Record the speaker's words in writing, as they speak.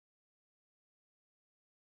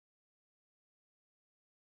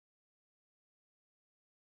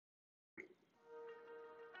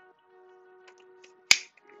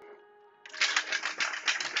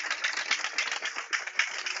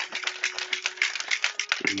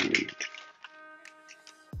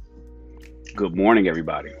Good morning,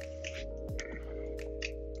 everybody.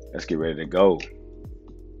 Let's get ready to go.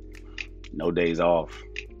 No days off.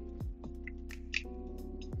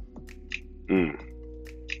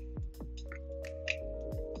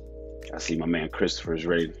 I see my man Christopher is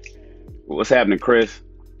ready. What's happening, Chris?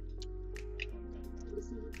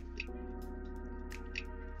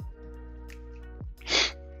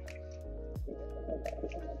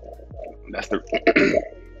 That's the.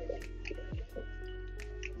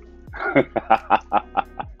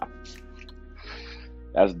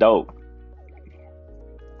 That's dope.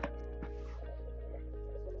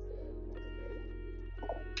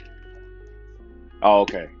 Oh,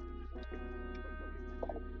 okay.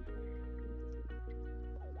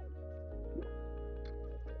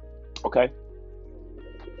 Okay.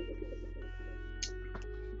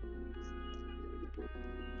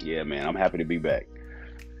 Yeah, man. I'm happy to be back.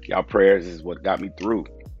 Y'all prayers is what got me through.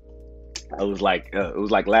 It was like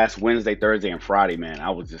last Wednesday, Thursday, and Friday, man. I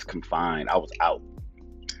was just confined. I was out.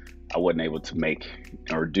 I wasn't able to make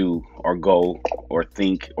or do or go or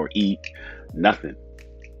think or eat. Nothing.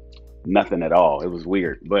 Nothing at all. It was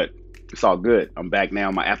weird, but it's all good. I'm back now.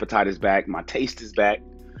 My appetite is back. My taste is back.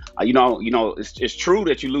 It's true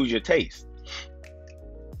that you lose your taste.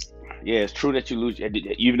 Yeah, it's true that you lose.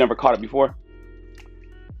 You've never caught it before.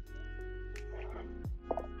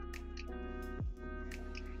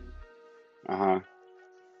 Uh huh.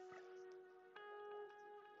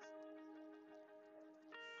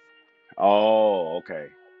 Oh, okay.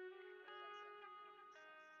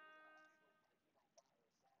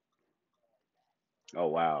 Oh,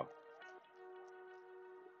 wow.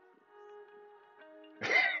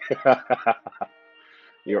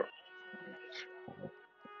 You're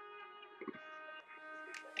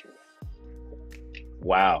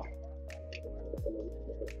wow.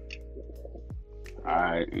 All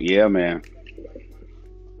right. Yeah, man.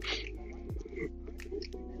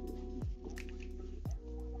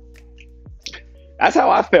 That's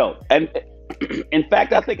how I felt. And in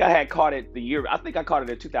fact, I think I had caught it the year. I think I caught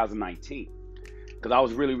it in 2019 because I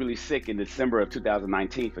was really, really sick in December of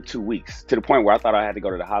 2019 for 2 weeks to the point where I thought I had to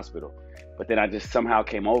go to the hospital. But then I just somehow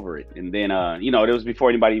came over it. And then, it was before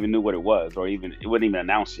anybody even knew what it was, or even it wasn't even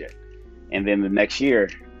announced yet. And then the next year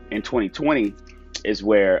in 2020 is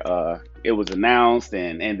where it was announced,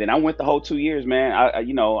 and then I went the whole 2 years, man.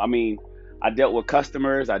 I dealt with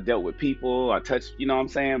customers, I dealt with people, I touched, you know what I'm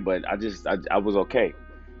saying, but I was okay.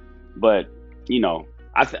 But you know,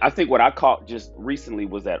 I think what I caught just recently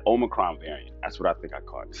was that Omicron variant. That's what I think I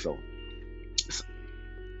caught. So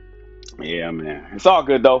yeah, man, it's all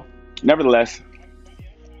good though. Nevertheless,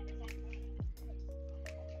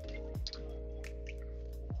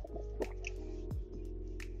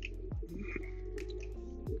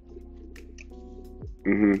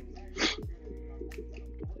 hmm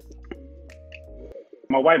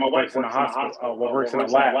My wife works in a hospital, works in a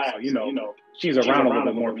lab, so she's around a little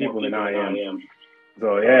bit more people than I am.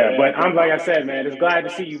 So yeah, but I'm like I said, man, it's glad to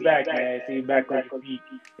see you back, man. See you back on your feet.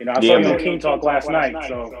 I saw yeah, you on man, King Talk last night,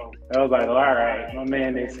 so I was like, all right, my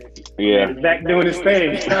man yeah. is back doing his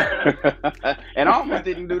thing. And I almost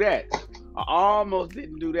didn't do that. I almost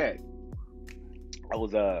didn't do that. I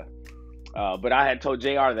was but I had told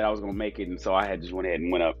JR that I was gonna make it, and so I had just went ahead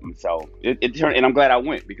and went up, and so it turned. And I'm glad I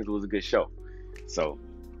went because it was a good show. So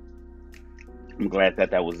I'm glad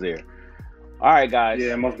that that was there. All right, guys,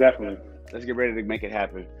 Yeah, most definitely. let's get ready to make it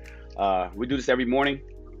happen. We do this every morning.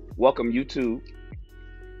 Welcome, YouTube.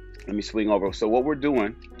 Let me swing over. So what we're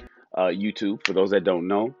doing, YouTube, for those that don't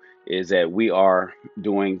know, is that we are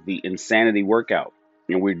doing the insanity workout,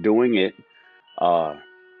 and we're doing it uh,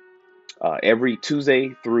 every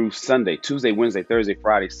Tuesday through Sunday, Tuesday, Wednesday, Thursday,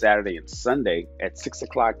 Friday, Saturday, and Sunday at 6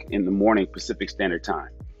 o'clock in the morning Pacific Standard Time.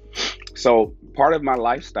 So part of my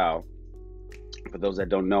lifestyle, for those that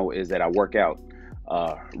don't know, is that I work out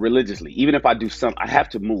religiously. Even if I do some, I have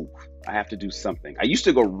to move. I have to do something. I used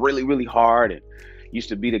to go really, really hard, and used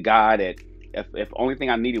to be the guy that if only thing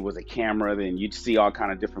I needed was a camera, then you'd see all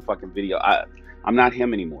kind of different fucking video. I'm not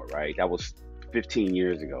him anymore, right? That was 15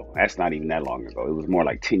 years ago. That's not even that long ago. It was more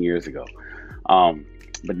like 10 years ago. Um,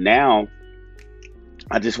 but now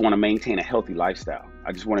I just want to maintain a healthy lifestyle.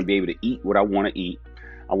 I just want to be able to eat what I want to eat.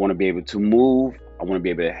 I want to be able to move. I want to be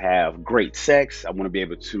able to have great sex. I want to be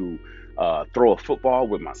able to throw a football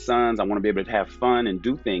with my sons. I want to be able to have fun and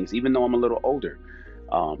do things, even though I'm a little older.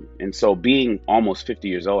 And so, being almost 50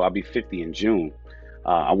 years old, I'll be 50 in June.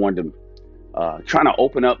 I wanted to trying to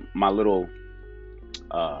open up my little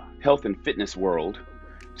health and fitness world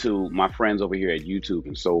to my friends over here at YouTube.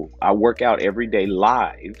 And so, I work out every day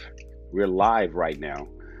live. We're live right now.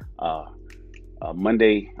 Uh,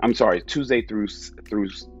 Tuesday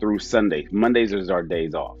through Sunday. Mondays is our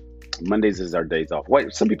days off. Mondays is our days off.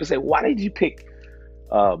 Wait, some people say, why did you pick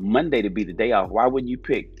Monday to be the day off? Why wouldn't you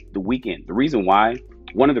pick the weekend?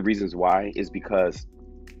 One of the reasons why is because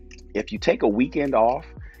if you take a weekend off,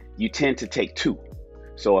 you tend to take two.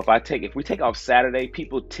 So if we take off Saturday,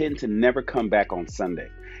 people tend to never come back on Sunday.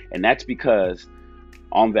 And that's because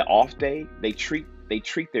on the off day, they treat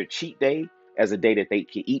their cheat day as a day that they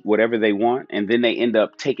can eat whatever they want. And then they end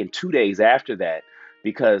up taking 2 days after that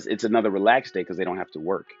because it's another relaxed day because they don't have to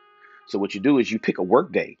work. So what you do is you pick a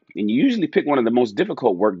work day, and you usually pick one of the most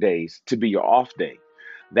difficult work days to be your off day.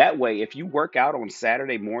 That way, if you work out on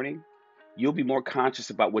Saturday morning, you'll be more conscious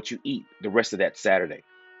about what you eat the rest of that Saturday.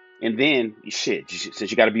 And then,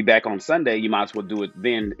 since you got to be back on Sunday, you might as well do it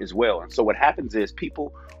then as well. And so what happens is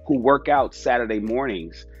people who work out Saturday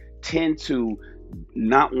mornings tend to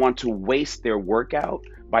not want to waste their workout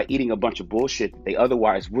by eating a bunch of bullshit that they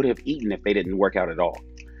otherwise would have eaten if they didn't work out at all.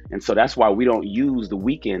 And so that's why we don't use the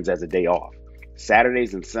weekends as a day off.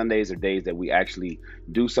 Saturdays and Sundays are days that we actually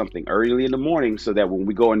do something early in the morning so that when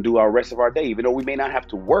we go and do our rest of our day, even though we may not have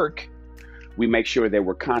to work, we make sure that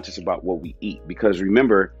we're conscious about what we eat. Because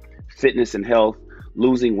remember, fitness and health,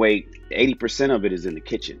 losing weight, 80% of it is in the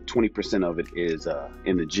kitchen, 20% of it is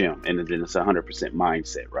in the gym, and then it's 100%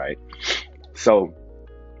 mindset, right? So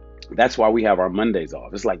that's why we have our Mondays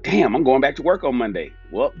off. It's like, damn, I'm going back to work on Monday.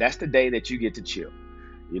 Well, that's the day that you get to chill.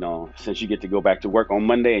 You know, since you get to go back to work on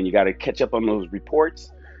Monday and you got to catch up on those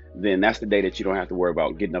reports, then that's the day that you don't have to worry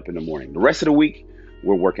about getting up in the morning. The rest of the week,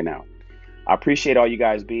 we're working out. I appreciate all you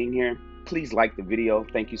guys being here. Please like the video.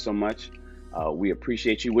 Thank you so much. We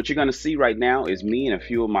appreciate you. What you're going to see right now is me and a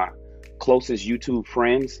few of my closest YouTube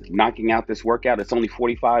friends knocking out this workout. It's only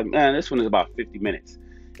 45. This one is about 50 minutes.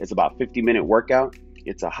 It's about 50-minute workout.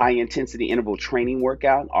 It's a high intensity interval training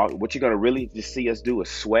workout. What you're going to really just see us do is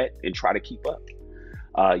sweat and try to keep up.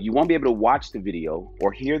 You won't be able to watch the video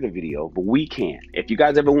or hear the video, but we can. If you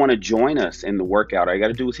guys ever want to join us in the workout, all you got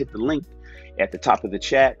to do is hit the link at the top of the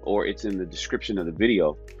chat, or it's in the description of the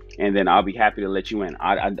video, and then I'll be happy to let you in.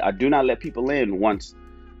 I do not let people in once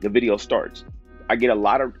the video starts. I get a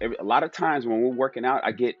lot of times when we're working out,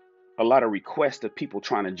 I get a lot of requests of people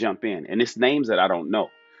trying to jump in, and it's names that I don't know.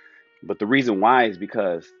 But the reason why is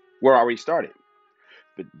because we're already started.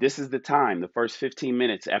 But this is the time, the first 15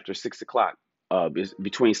 minutes after 6 o'clock.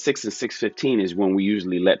 Between 6 and 6:15 is when we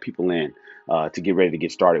usually let people in to get ready to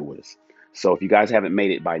get started with us. So if you guys haven't made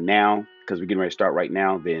it by now, because we're getting ready to start right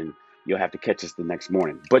now, then you'll have to catch us the next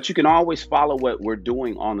morning. But you can always follow what we're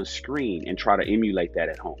doing on the screen and try to emulate that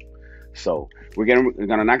at home. So we're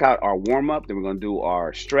gonna knock out our warm up, then we're gonna do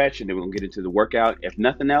our stretch, and then we're gonna get into the workout. If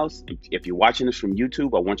nothing else, if you're watching this from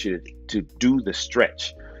YouTube, I want you to do the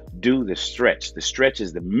stretch. Do the stretch. The stretch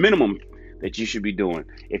is the minimum that you should be doing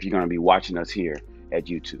if you're going to be watching us here at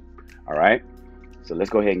YouTube. All right, so let's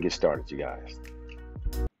go ahead and get started, you guys.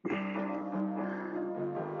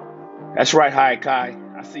 That's right. Hi, Kai.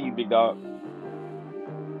 I see you, big dog.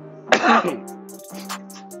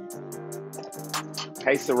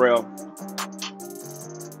 Hey, Sorrel.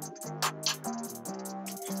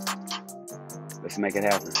 Let's make it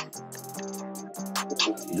happen.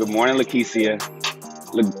 Good morning, Lakeisha.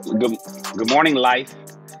 Good morning, life.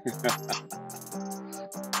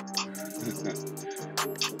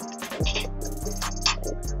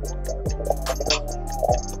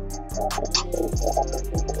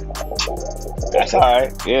 That's all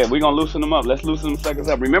right. Yeah, we're gonna loosen them up. Let's loosen them suckers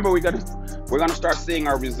up. Remember, we're gonna start seeing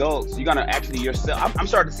our results. You're gonna actually yourself. I'm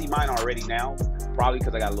starting to see mine already now, probably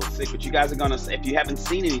because I got a little sick. But you guys are gonna, if you haven't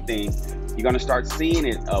seen anything, you're gonna start seeing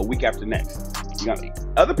it a week after next.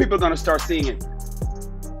 Other people are gonna start seeing it.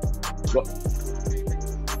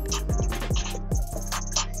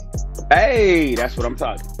 Hey, that's what I'm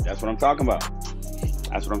talking. That's what I'm talking about.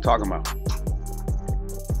 That's what I'm talking about.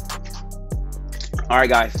 All right,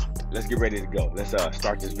 guys, let's get ready to go. Let's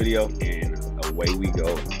start this video, and away we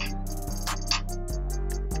go.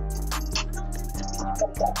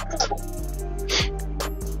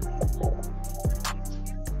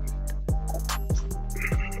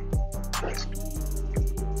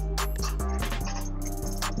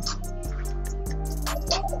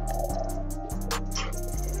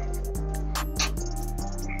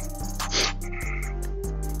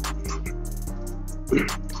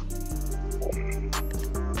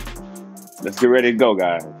 Let's get ready to go,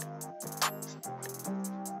 guys.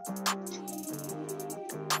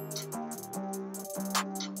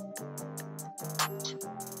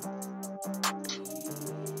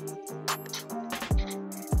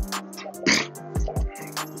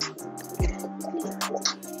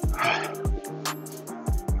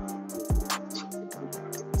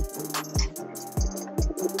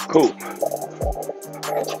 Cool.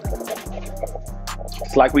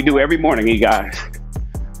 It's like we do every morning, you guys.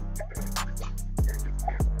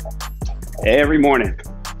 Every morning.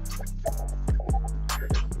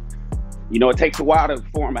 You know, it takes a while to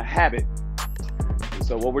form a habit.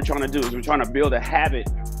 So what we're trying to do is we're trying to build a habit.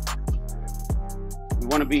 We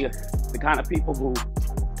want to be the kind of people who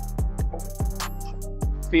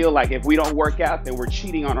feel like if we don't work out, then we're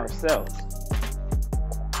cheating on ourselves.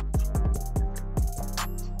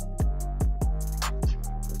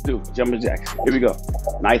 Let's do jumping jacks. Here we go.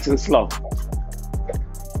 Nice and slow.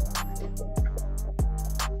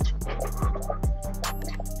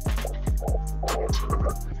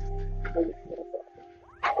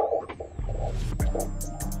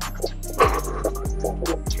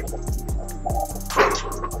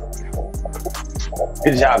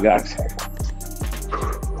 Good job, guys.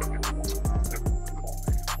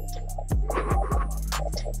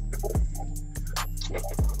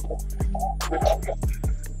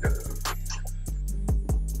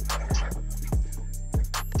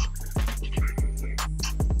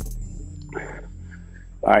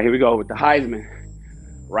 All right, here we go with the Heisman.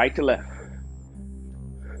 Right to left.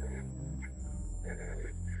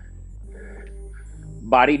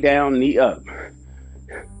 Body down, knee up.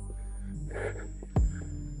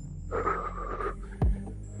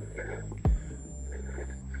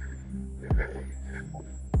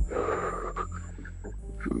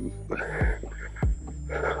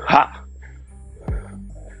 Ha.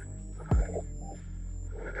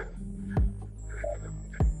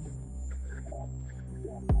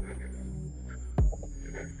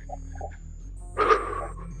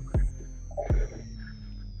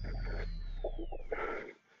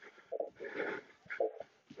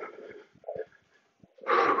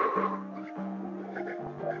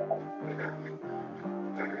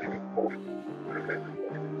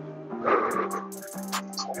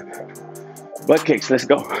 Butt kicks, let's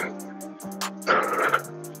go.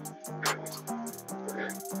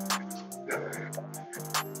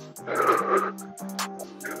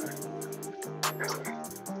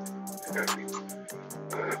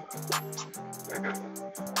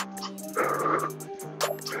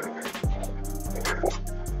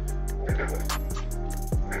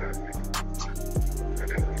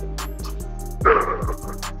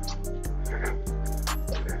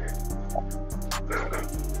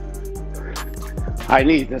 High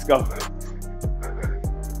knees, let's go.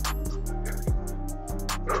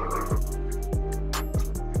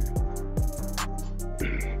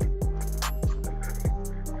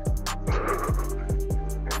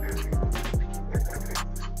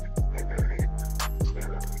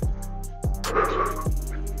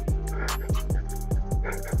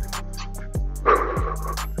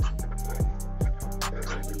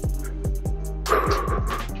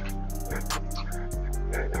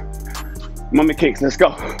 Mummy kicks, let's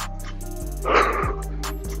go.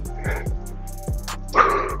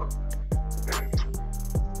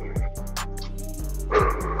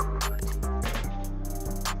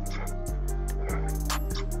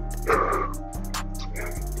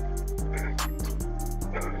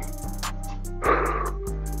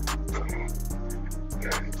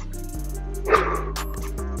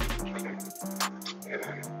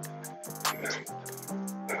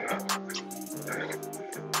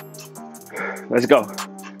 Let's go.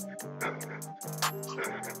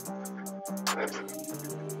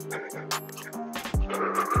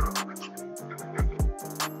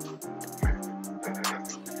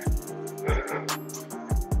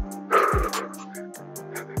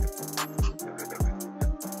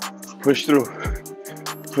 Push through.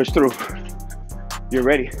 Push through. You're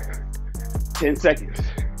ready. 10 seconds.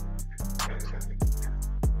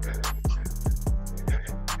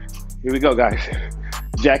 Here we go, guys.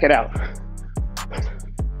 Jack it out.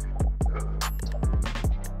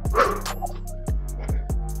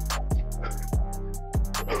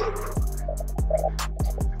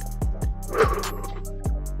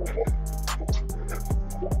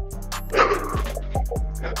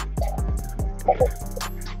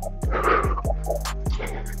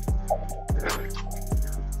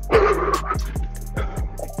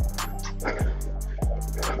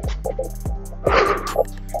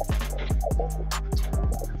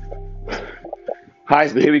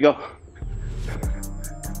 Heisman, here we go.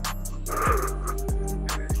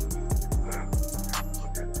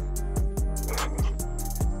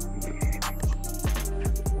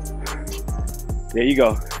 There you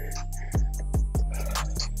go.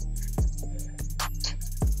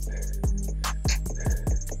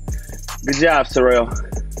 Good job, Sorrel.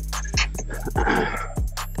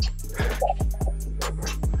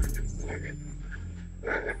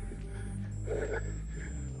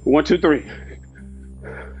 1, 2, 3.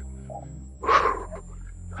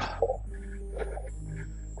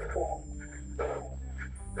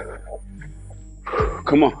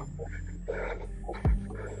 Come on.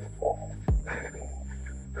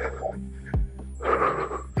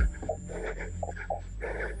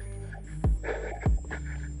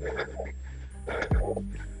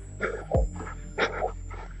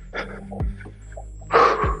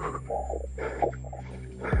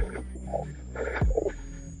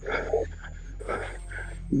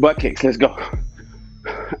 Butt kicks, let's go.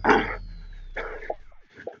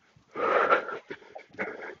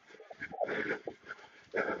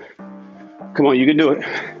 Come on, you can do it.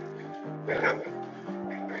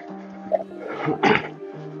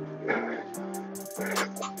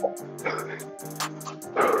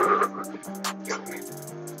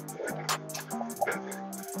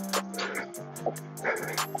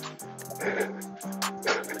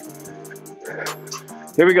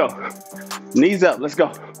 Here we go. Knees up, let's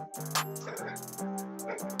go.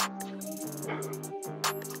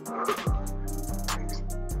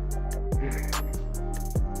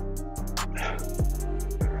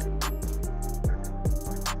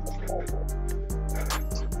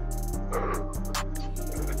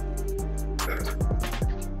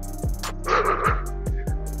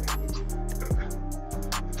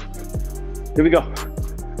 Here we go.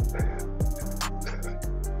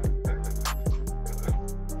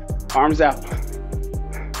 Arms out.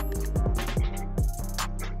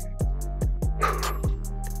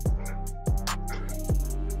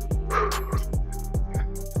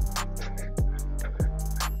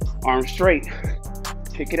 Arms straight.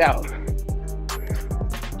 Kick it out.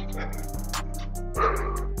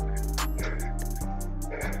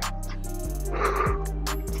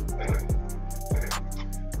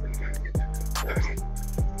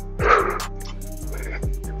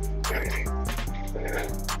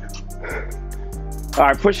 All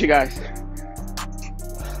right, push it, guys.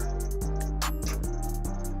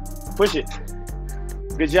 Push it.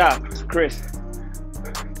 Good job, Chris.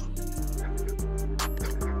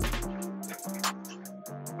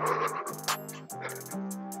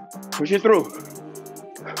 Push it through.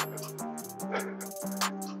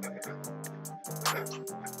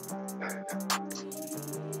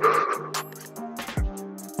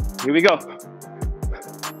 Here we go.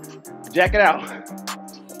 Jack it out.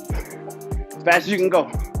 As fast as you can go.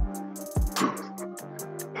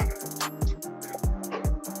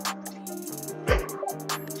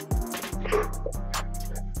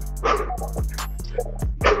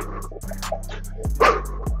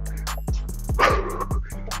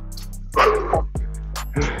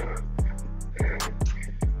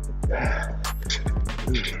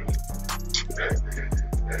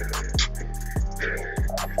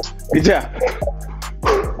 Good job.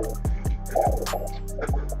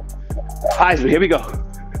 Heisman, here we go.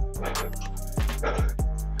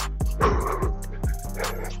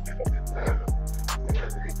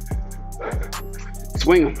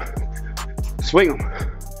 Swing them. Swing them.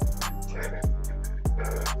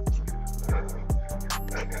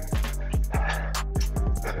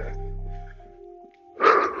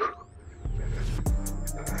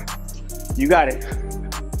 You got it.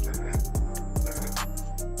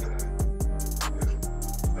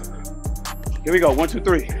 Here we go. 1, 2,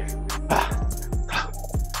 3.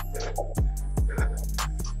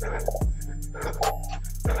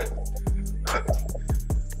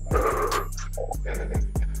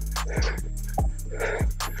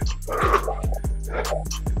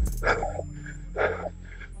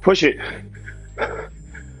 Push it.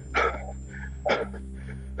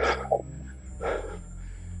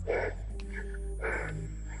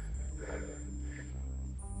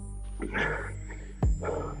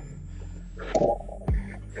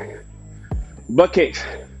 Butt kicks.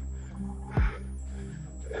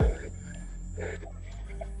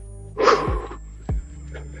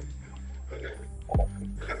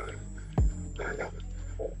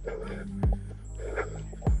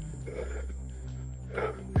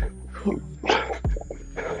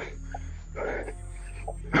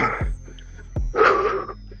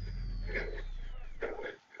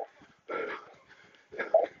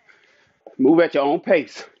 Move at your own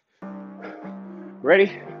pace.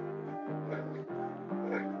 Ready?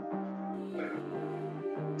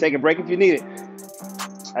 Take a break if you need it.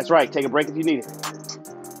 That's right, take a break if you need it.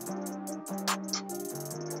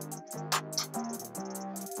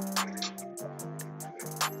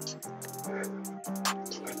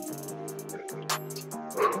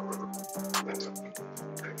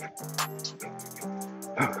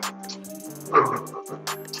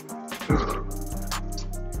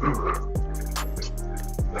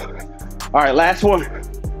 All right, last one.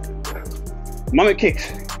 Moment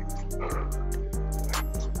kicks.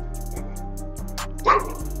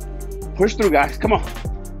 Push through, guys. Come on.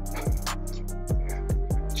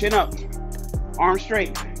 Chin up. Arms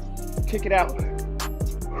straight. Kick it out.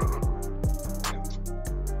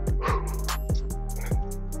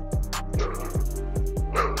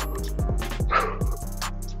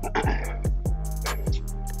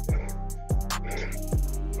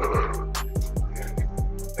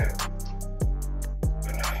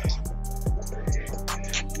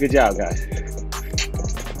 Good job, guys.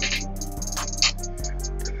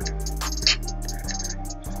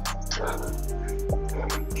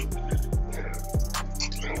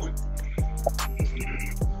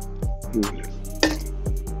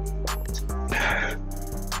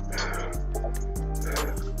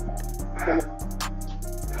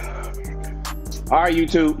 All right,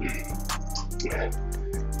 YouTube.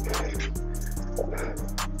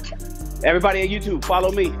 Everybody at YouTube,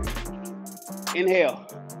 follow me. Inhale.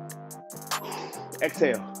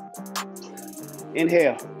 Exhale.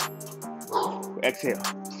 Inhale. Exhale.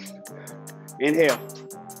 Inhale.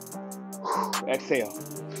 Exhale.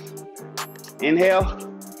 Inhale.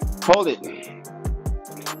 Hold it.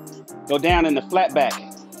 Go down in the flat back.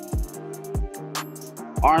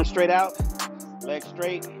 Arms straight out. Legs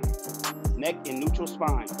straight. Neck in neutral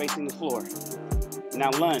spine, facing the floor.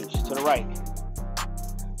 Now lunge to the right.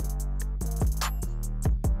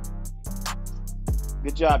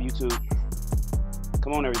 Good job, YouTube.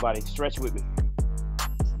 Come on, everybody, stretch with me.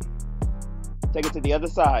 Take it to the other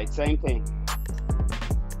side, same thing.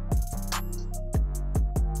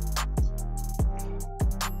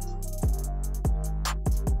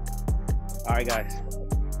 All right, guys.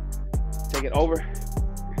 Take it over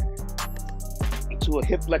to a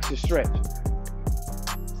hip flexor stretch.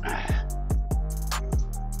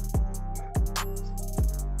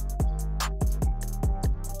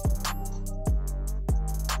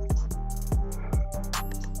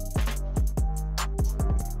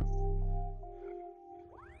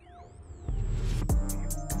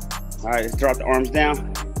 All right, let's drop the arms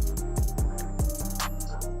down.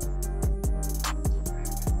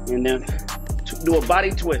 And then do a body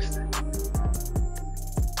twist.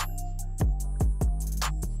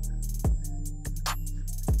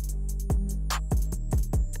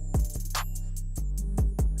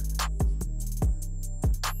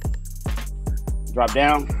 Drop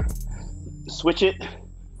down, switch it.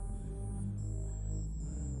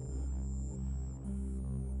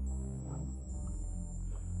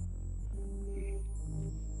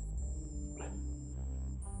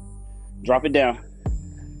 Drop it down.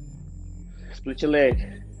 Split your leg.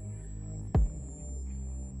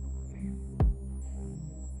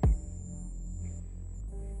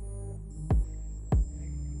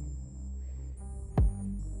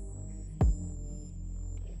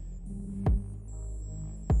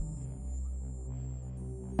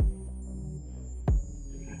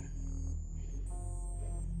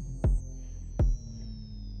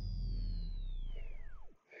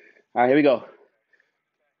 All right, here we go.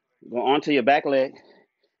 Go onto your back leg.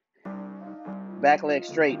 Back leg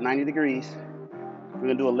straight, 90 degrees. We're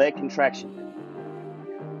gonna do a leg contraction.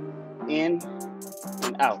 In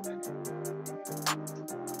and out.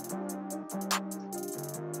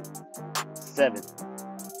 7,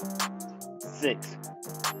 6,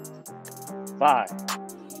 5,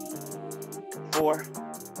 4,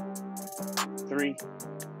 3,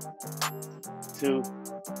 2,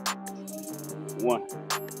 1.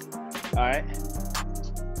 All right.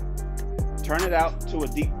 Turn it out to a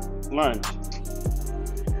deep lunge.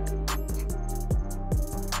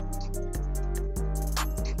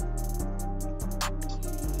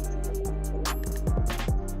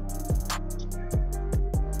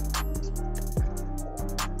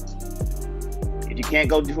 If you can't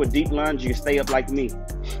go to a deep lunge, you can stay up like me.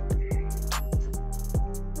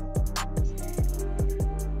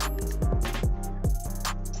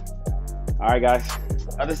 All right, guys.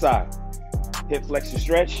 Other side. Hip flexor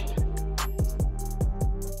stretch.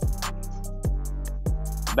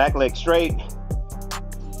 Back leg straight.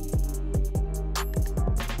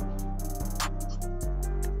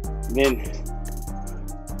 Then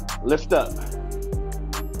lift up.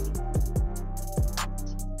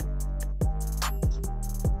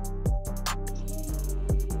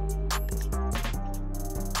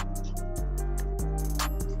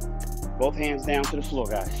 Both hands down to the floor,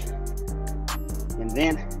 guys. And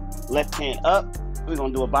then left hand up. We're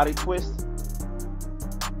gonna do a body twist.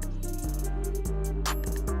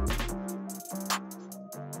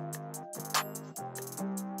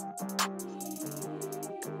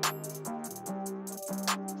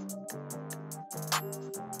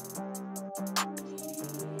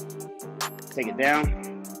 Take it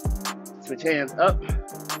down. Switch hands up.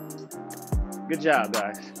 Good job,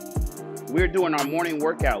 guys. We're doing our morning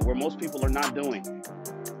workout where most people are not doing.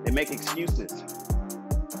 They make excuses.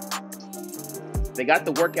 They got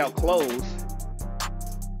the workout clothes.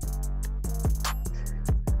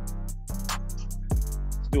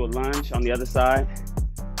 Let's do a lunge on the other side.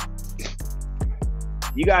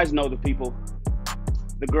 You guys know the people,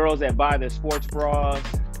 the girls that buy their sports bras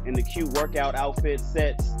and the cute workout outfit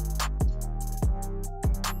sets,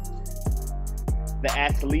 the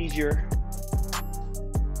athleisure.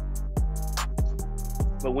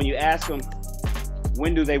 But when you ask them,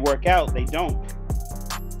 when do they work out? They don't.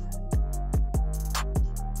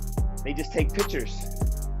 They just take pictures.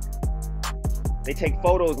 They take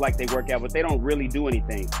photos like they work out, but they don't really do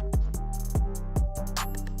anything.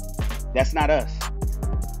 That's not us.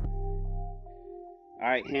 All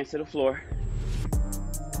right, hands to the floor.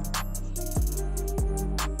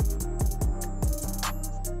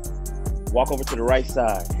 Walk over to the right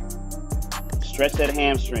side. Stretch that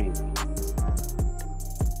hamstring.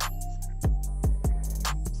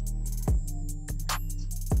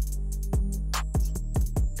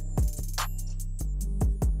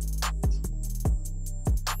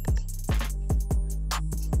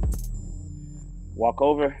 Walk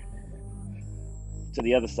over to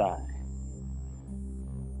the other side.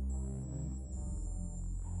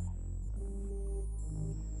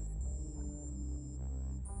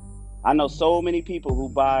 I know so many people who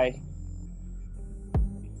buy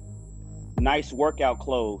nice workout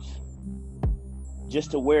clothes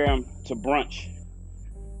just to wear them to brunch,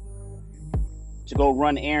 to go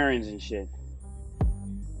run errands and shit.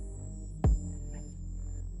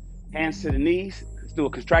 Hands to the knees. Let's do a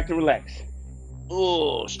contract and relax.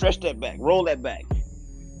 Oh, stretch that back. Roll that back.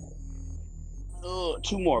 Oh,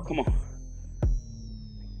 2 more. Come on.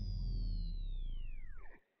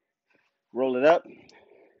 Roll it up.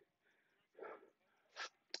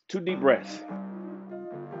 2 deep breaths.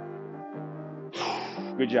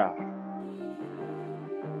 Good job.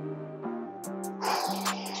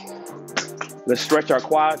 Let's stretch our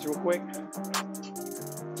quads real quick.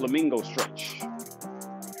 Flamingo stretch.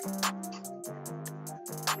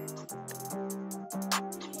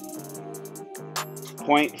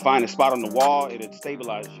 Point, find a spot on the wall, it'll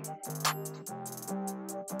stabilize you.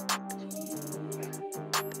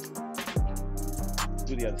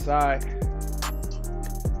 Do the other side.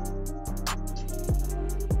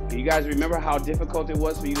 Do you guys remember how difficult it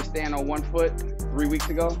was for you to stand on 1 foot 3 weeks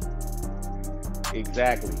ago?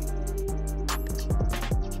 Exactly.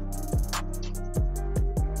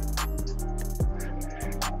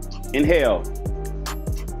 Inhale.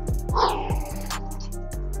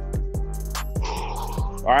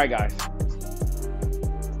 All right, guys.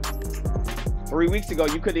 3 weeks ago,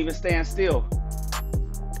 you couldn't even stand still.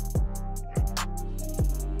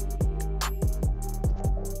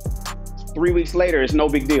 Three weeks later, it's no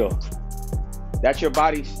big deal. That's your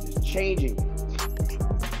body changing.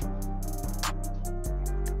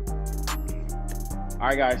 All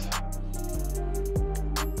right, guys.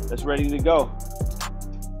 That's ready to go.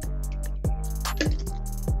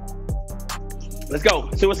 Let's go.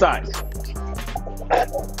 Suicides.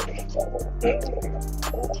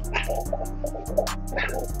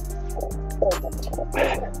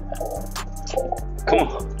 Come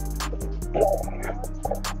on.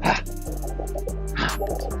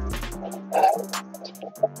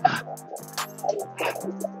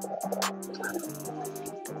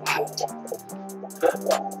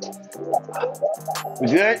 We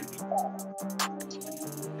good?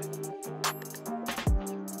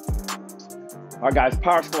 All right, guys,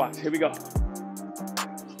 power squats. Here we go.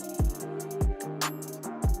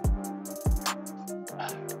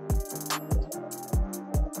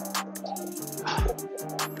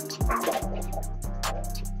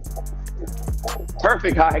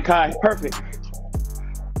 Perfect, Kai, perfect.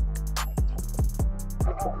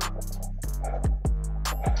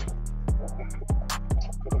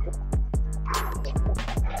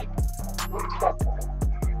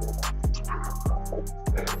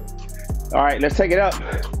 All right, let's take it up.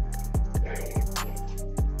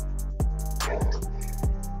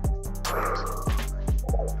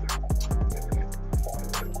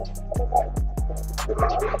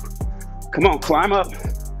 Come on, climb up.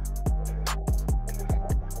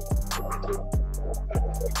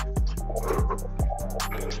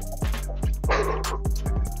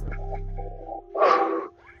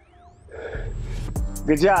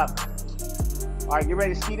 Good job. All right, get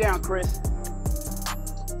ready to ski down, Chris.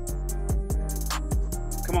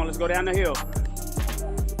 Come on, let's go down the hill.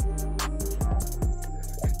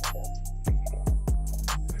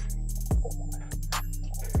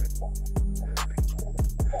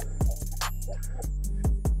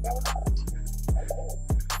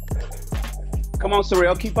 Come on,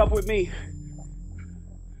 Surreal, keep up with me.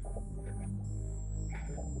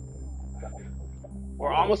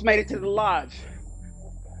 We're almost made it to the lodge.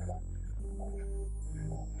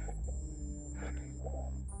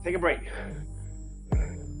 Take a break.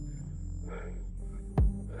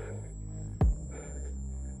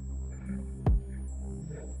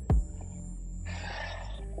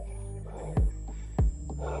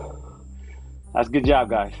 That's a good job,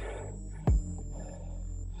 guys.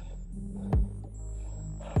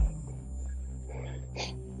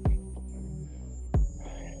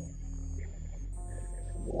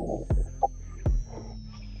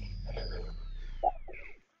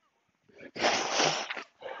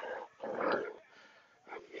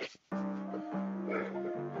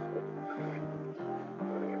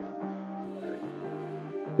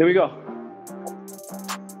 Here we go.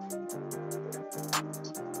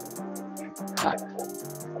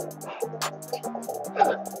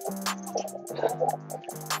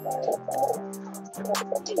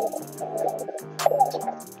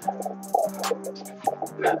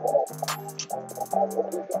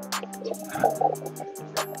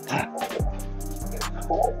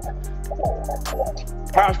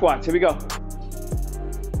 Power squats, here we go.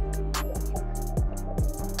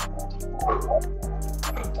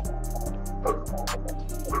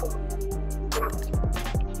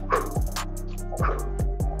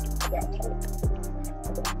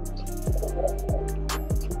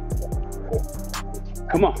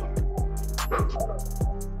 Come on.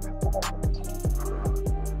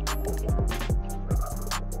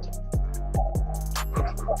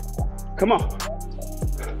 Come on.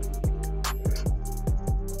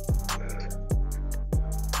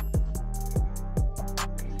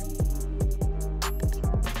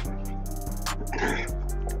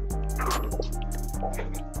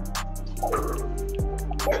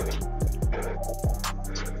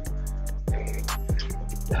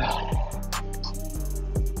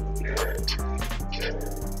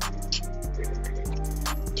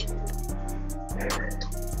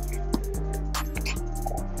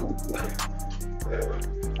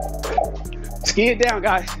 Ski it down,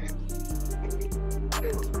 guys.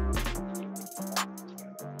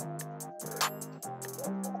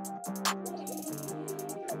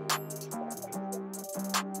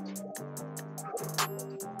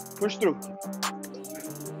 Push through.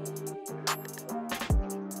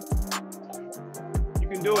 You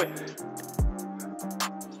can do it.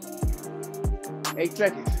 8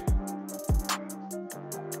 seconds.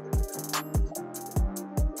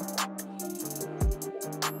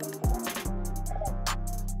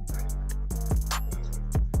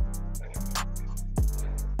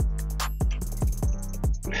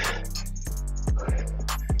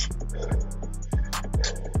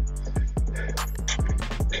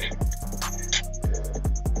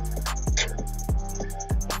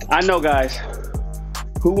 I know, guys.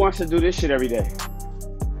 Who wants to do this shit every day?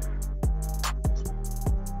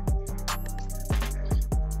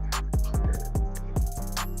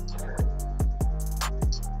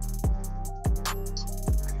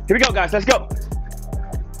 Here we go, guys. Let's go.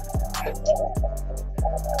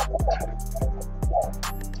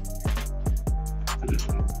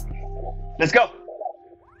 Let's go.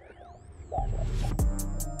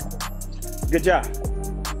 Good job.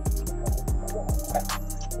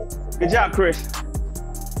 Good job, Chris.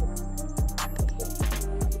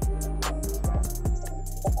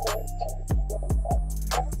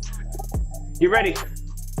 You ready?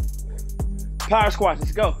 Power squats,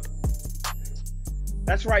 let's go.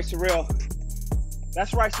 That's right, Surreal.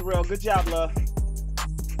 That's right, Surreal. Good job, love.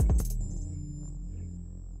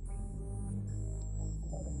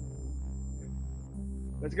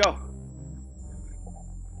 Let's go.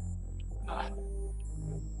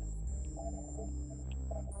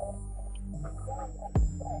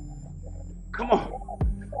 Come on.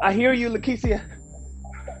 I hear you, Lakeisha.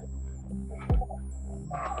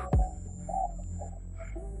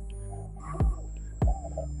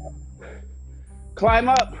 Climb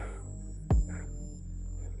up.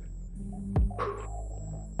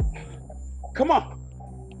 Come on.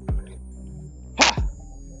 Ha.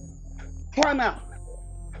 Climb out.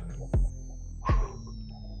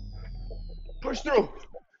 Push through.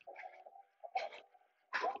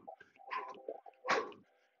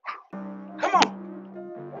 Come on.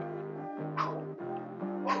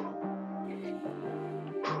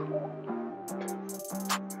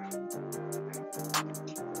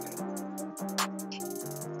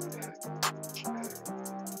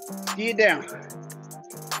 Ski it down.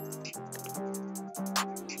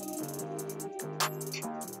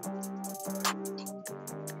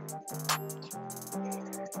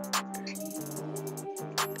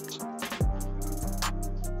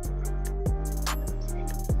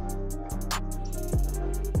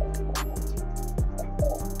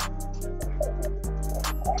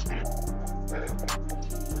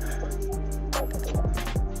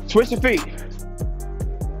 Twist your feet.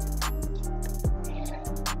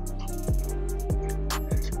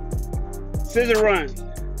 Scissor run.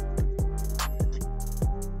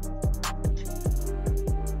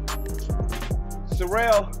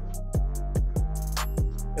 Sorrel.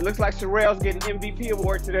 It looks like Sorrel's getting MVP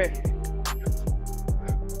award today.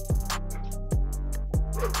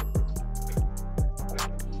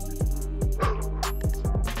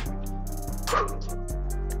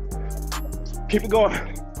 Keep it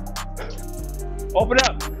going. Open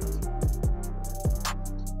up.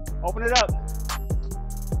 Open it up.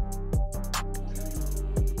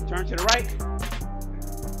 Turn to the right.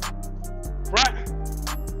 Front.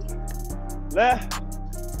 Left.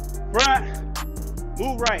 Front.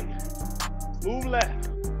 Move right. Move left.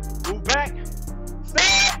 Move back.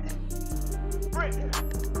 Stop. Sprint.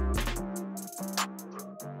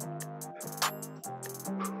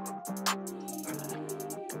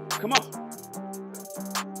 Come on.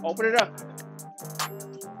 Open it up.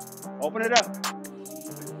 Open it up.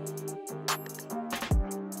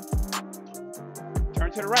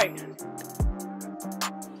 Turn to the right.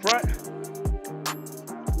 Front.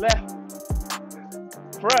 Left.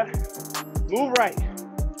 Front. Move right.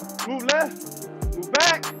 Move left. Move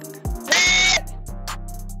back. Dead.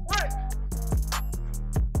 Right.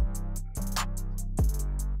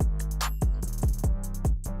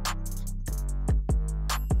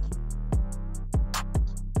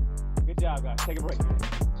 Good job, guys. Take a break.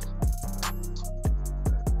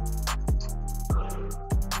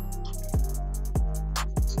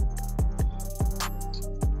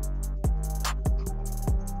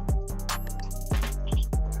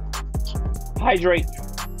 Hydrate.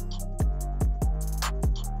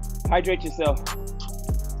 Hydrate yourself.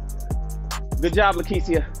 Good job,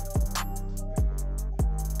 Lakeisha.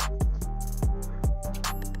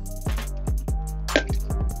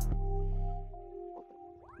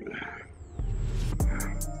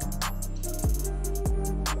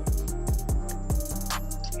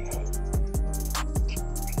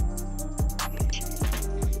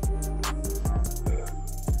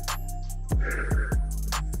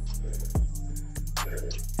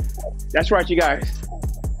 That's right, you guys.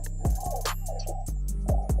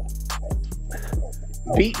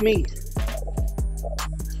 Beat me.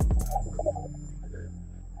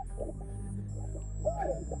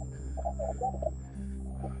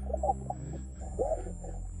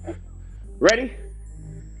 Ready?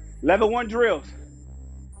 Level 1 drills.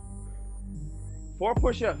 4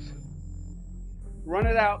 push-ups. Run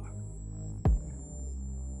it out.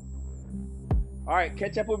 All right,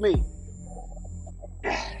 catch up with me.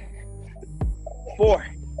 4,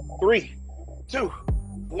 3, 2,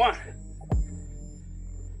 1.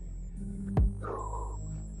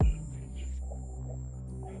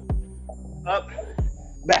 Up,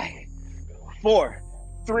 back. 4,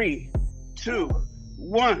 3, 2,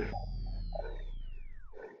 1.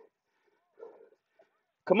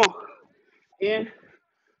 Come on. In,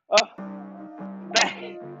 up, back.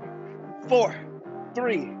 4,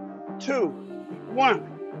 3, 2, 1.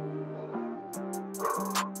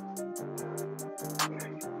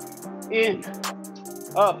 In,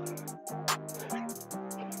 up.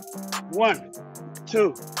 1,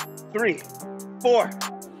 2, 3, 4.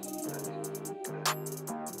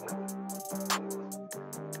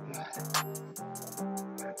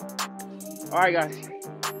 All right, guys.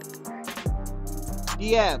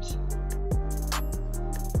 The abs.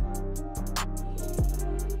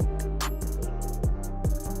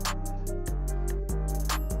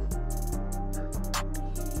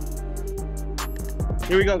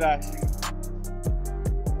 Here we go, guys.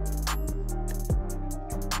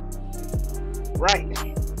 Right,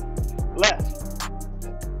 left,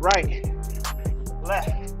 right,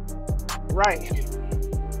 left, right,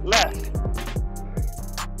 left.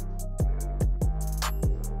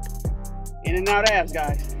 In and out abs,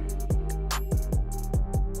 guys.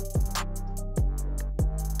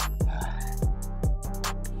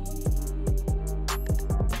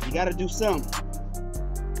 You gotta do some.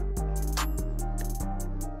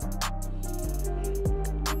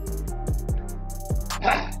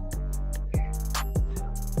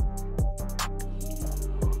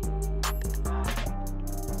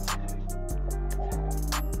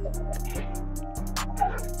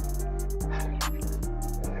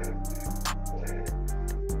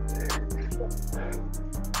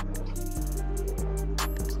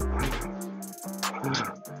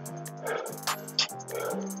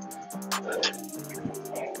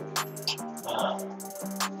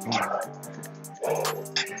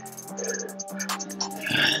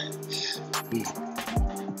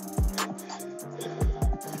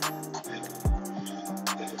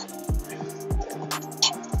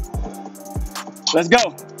 Let's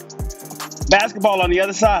go. Basketball on the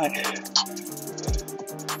other side.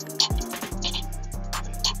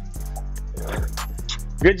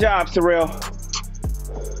 Good job, Surreal.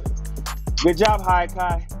 Good job, High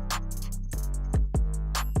Kai.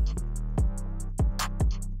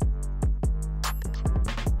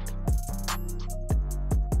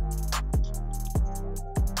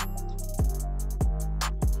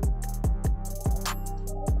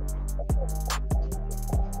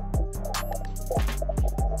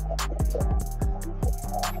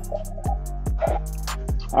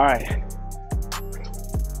 All right.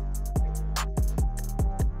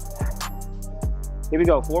 Here we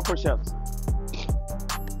go, 4 push-ups.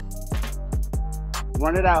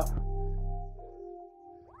 Run it out.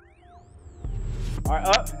 All right,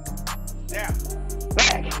 up, down,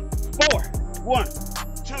 back, 4. 1,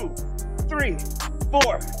 2, 3,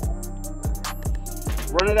 4.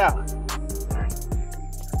 Run it out.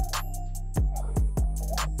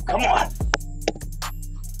 Come on.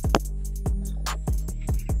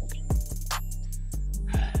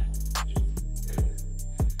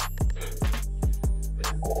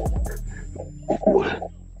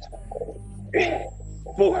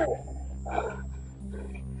 Four.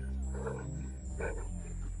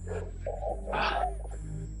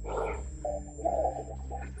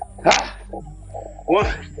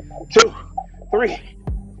 One, 2, 3,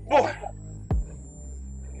 4.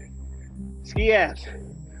 Ski abs.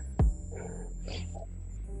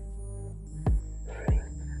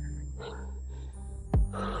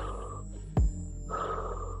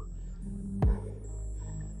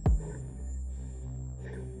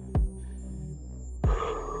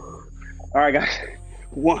 All right, guys.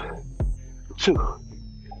 1, 2.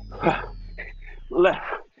 Left,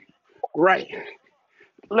 right,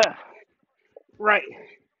 left, right,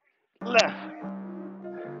 left.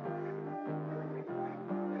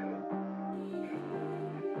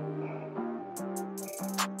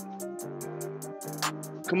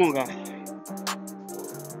 Come on, guys.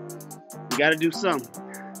 You gotta do something.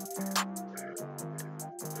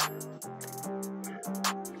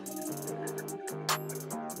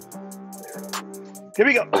 Here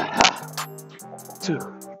we go. 2,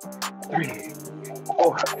 3,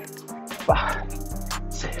 4, 5,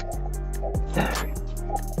 6, 7,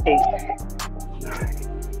 8, 9,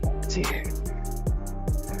 10.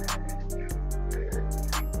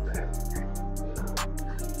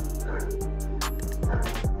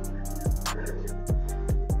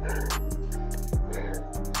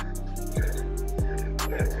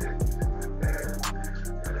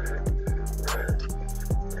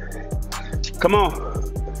 Come on,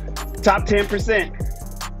 top 10%.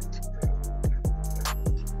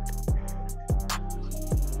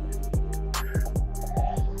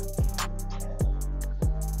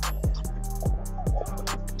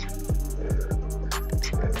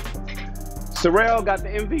 Sorrel got the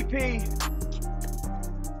MVP.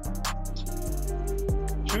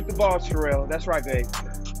 Shoot the ball, Sorrel. That's right, babe.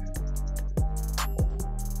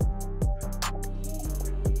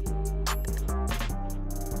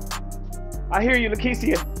 I hear you,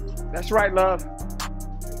 Lakeisha. That's right, love.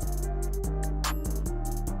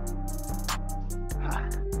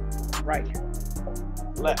 Right,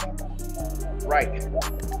 left, right,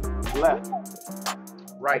 left,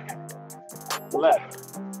 right, left.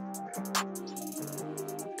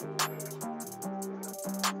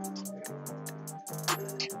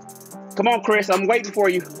 Come on, Chris, I'm waiting for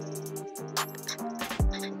you.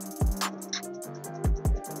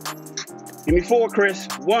 Give me 4, Chris.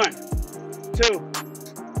 1, 2,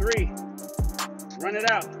 3. Run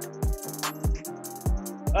it out.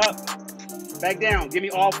 Up. Back down. Give me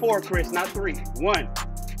all 4, Chris, not 3. 1,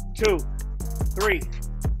 2, 3,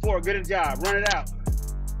 4. Good job. Run it out.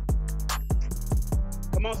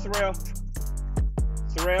 Come on, Sorrel.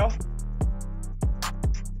 Sorrel.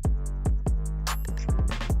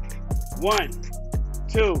 1,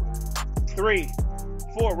 2, 3,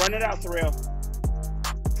 4. Run it out, Sorrel.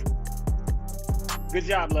 Good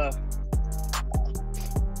job, love.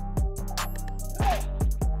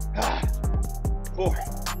 4,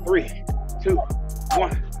 3, 2,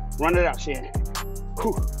 1. Run it out, Shannon.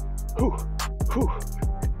 Whew, whew, whew.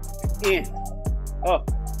 In,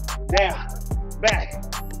 up, down, back.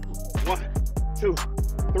 1, 2,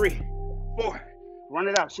 3, 4. Run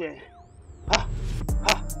it out, Shannon. Ha,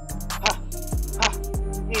 ha, ha, ha.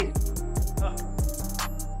 In, up.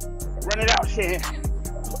 Run it out, Shannon.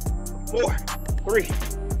 4, 3,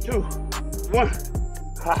 2, 1.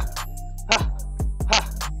 Ha, ha, ha,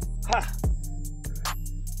 ha.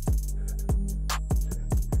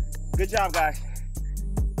 Good job, guys.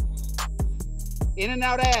 In and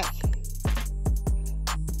out abs.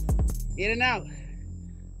 In and out.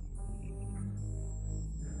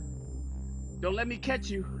 Don't let me catch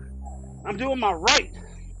you. I'm doing my right,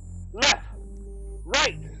 left,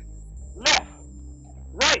 right, left,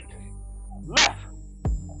 right, left,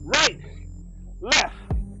 right, left.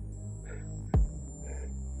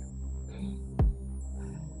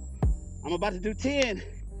 I'm about to do 10.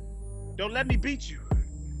 Don't let me beat you.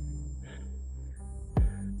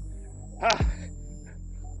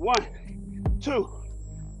 1, 2,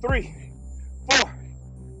 3, 4,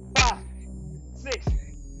 5, 6,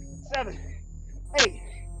 7, 8,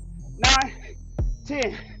 9,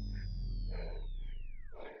 10.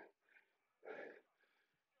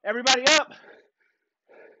 Everybody up.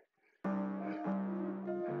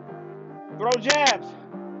 Throw jabs.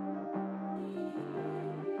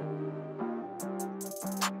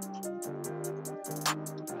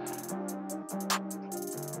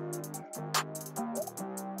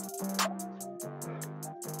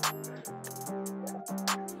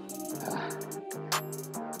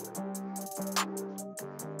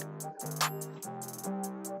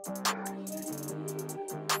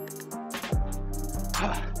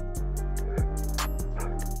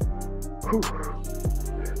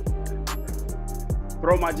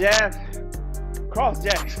 Throw my jabs, cross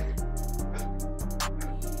jacks.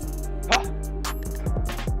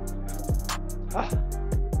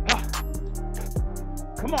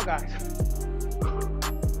 Come on, guys.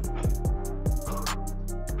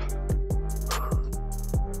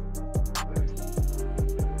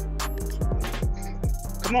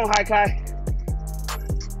 Come on, high kai.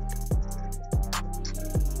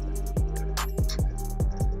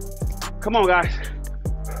 Come on, guys.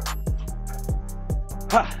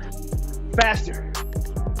 Faster,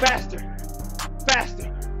 faster, faster,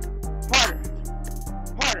 harder,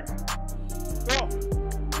 harder. Go.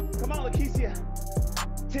 Come on, Lakeisha.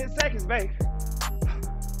 10 seconds, babe.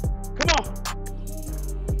 Come on.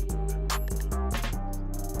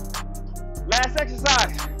 Last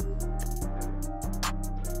exercise.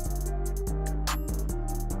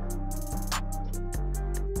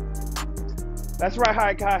 That's right,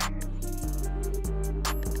 high kai.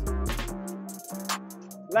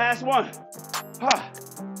 Last one.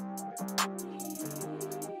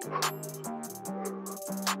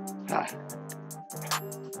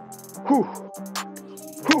 Whew.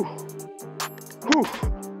 Whew. Whew.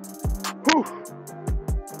 Whew.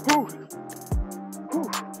 Whew. Whew.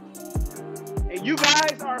 And you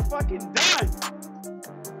guys are fucking done.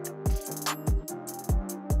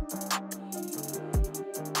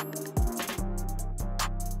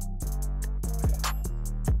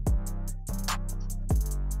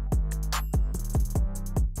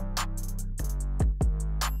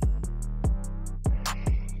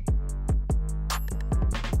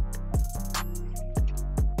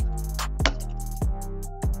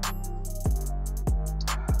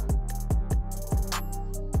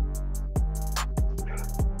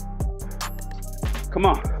 Come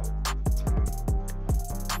on.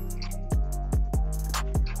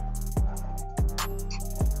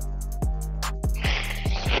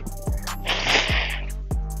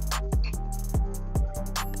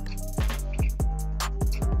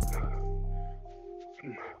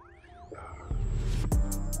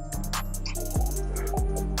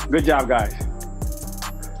 Good job, guys.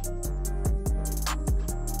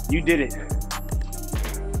 You did it.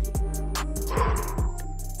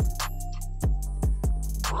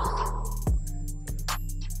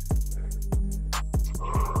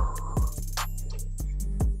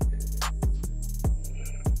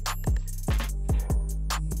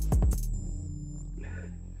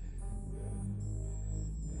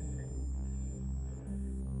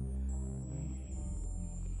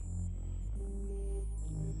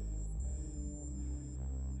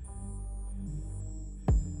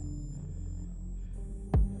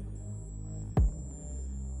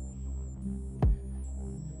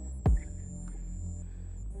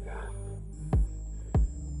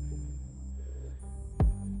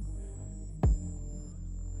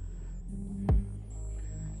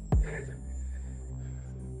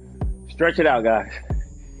 Stretch it out, guys.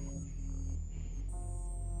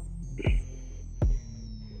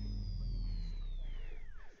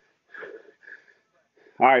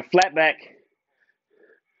 All right, flat back.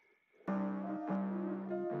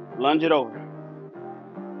 Lunge it over.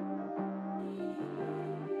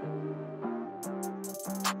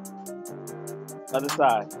 Other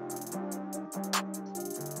side.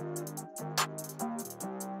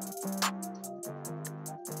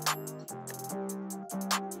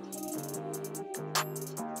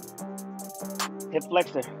 Hip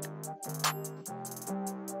flexor.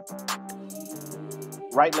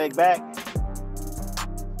 Right leg back.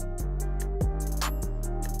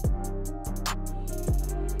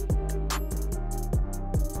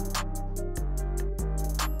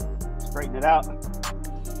 Straighten it out.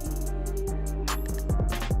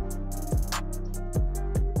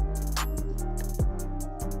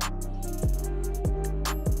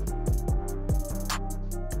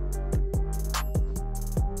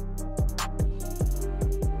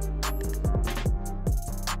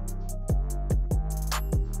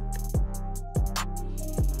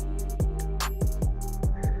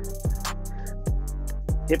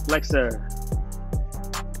 Hip flexor.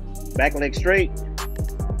 Back leg straight.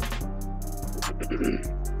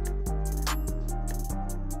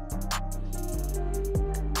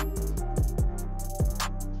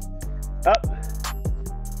 Up.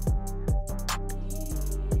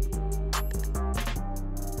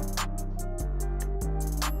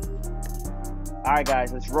 All right,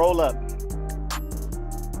 guys, let's roll up.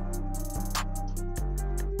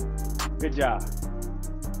 Good job.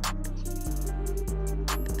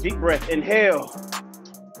 Deep breath, inhale.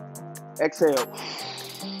 Exhale.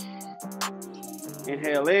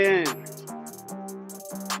 Inhale in.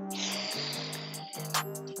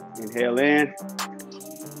 Inhale in.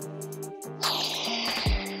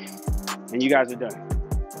 And you guys are done.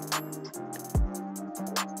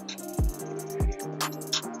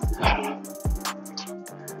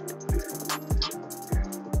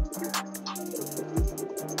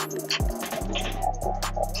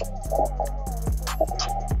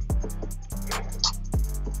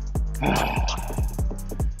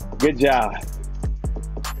 Good job.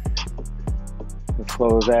 Let's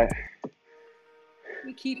close that.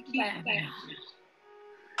 We keep clapping.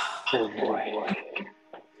 Oh boy.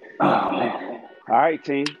 Oh man. All right,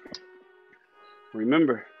 team.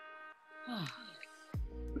 Remember,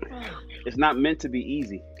 it's not meant to be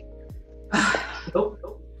easy.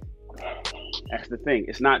 That's the thing.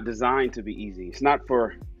 It's not designed to be easy. It's not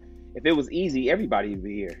for, if it was easy, everybody would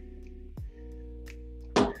be here.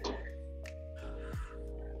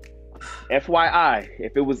 FYI,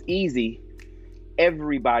 if it was easy,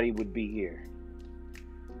 everybody would be here.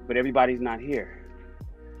 But everybody's not here.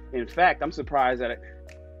 In fact, I'm surprised that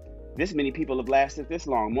this many people have lasted this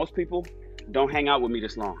long. Most people don't hang out with me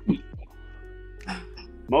this long.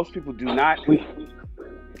 Most people do not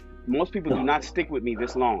stick with me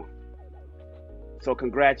this long. So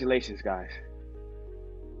congratulations, guys.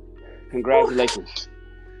 Congratulations.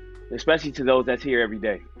 Especially to those that's here every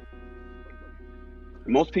day.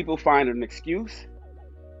 Most people find an excuse.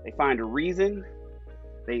 They find a reason.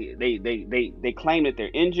 They claim that they're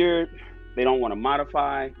injured. They don't want to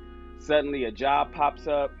modify. Suddenly a job pops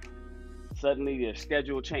up. Suddenly their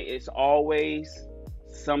schedule changes. It's always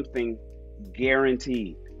something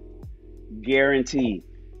guaranteed. Guaranteed.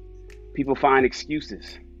 People find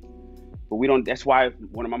excuses. But we don't, that's why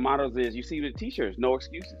one of my mottos is, you see the t-shirts, no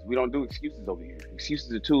excuses. We don't do excuses over here.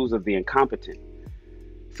 Excuses are tools of the incompetent.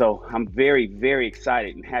 So I'm very, very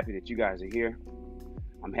excited and happy that you guys are here.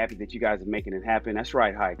 I'm happy that you guys are making it happen. That's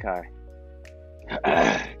right, Hi Kai.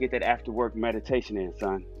 Get that after work meditation in,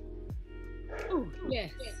 son. Ooh,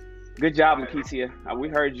 yes. Good job, Lakeisha. We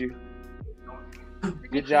heard you.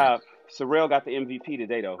 Good job. Sorrel got the MVP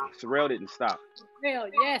today, though. Sorrel didn't stop. Sorrel,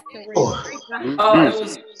 yes, Sorrel. Oh, it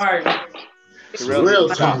was hard. Sorrel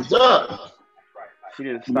didn't stop. She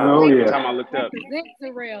didn't stop. Oh, yeah. Every time I looked up.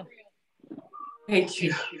 Sorrel. Thank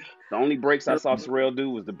you. The only breaks I saw Sorrel do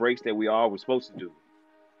was the breaks that we all were supposed to do.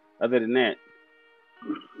 Other than that,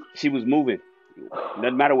 she was moving.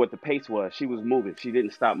 Doesn't matter what the pace was. She was moving. She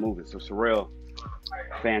didn't stop moving. So Sorrel,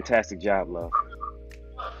 fantastic job, love.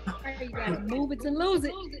 You gotta move it to lose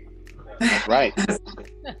it. That's right.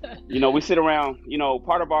 You know, we sit around. You know,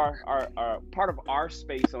 part of our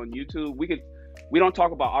space on YouTube, we don't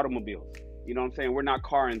talk about automobiles. You know what I'm saying? We're not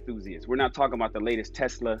car enthusiasts. We're not talking about the latest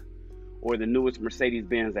Tesla or the newest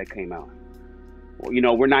Mercedes-Benz that came out. You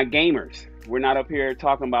know, we're not gamers. We're not up here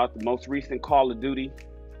talking about the most recent Call of Duty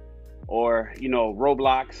or, you know,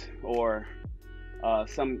 Roblox or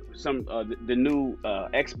the new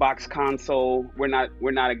Xbox console. We're not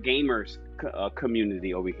a gamers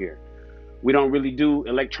community over here. We don't really do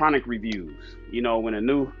electronic reviews. You know, when a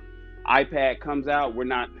new iPad comes out, we're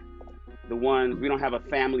not the ones. We don't have a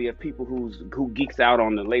family of people who geeks out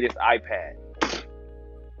on the latest iPad.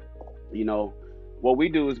 You know, what we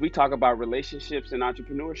do is we talk about relationships and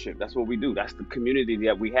entrepreneurship. That's what we do. That's the community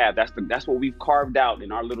that we have. That's what we've carved out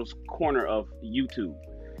in our little corner of YouTube.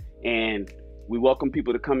 And we welcome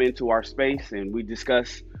people to come into our space and we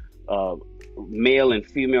discuss male and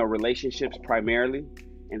female relationships primarily.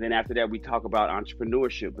 And then after that, we talk about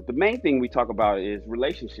entrepreneurship. But the main thing we talk about is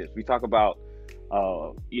relationships. We talk about,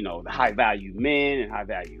 you know, the high value men and high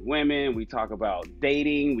value women. We talk about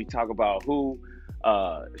dating. We talk about who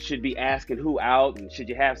should be asking who out, and should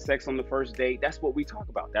you have sex on the first date. That's what we talk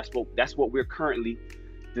about. That's what we're currently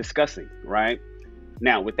discussing, right?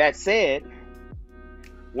 Now, with that said,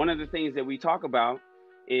 one of the things that we talk about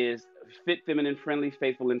is fit, feminine, friendly,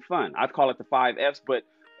 faithful, and fun. I call it the 5 Fs, but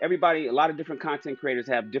a lot of different content creators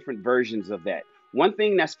have different versions of that. One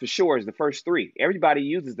thing that's for sure is the first 3. Everybody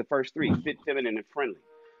uses the first 3, fit, feminine, and friendly.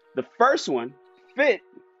 The first one, fit,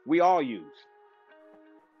 we all use.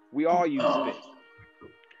 We all use fit.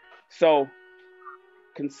 So,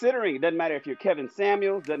 considering, it doesn't matter if you're Kevin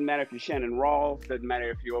Samuels, doesn't matter if you're Shannon Rawls, doesn't matter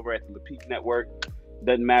if you're over at the Lepeak Network,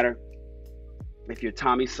 doesn't matter if you're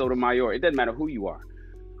Tommy Sotomayor, it doesn't matter who you are.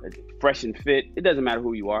 Fresh and fit, it doesn't matter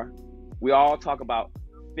who you are. We all talk about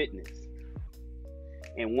fitness.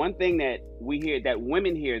 And one thing that we hear, that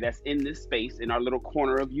women hear, that's in this space, in our little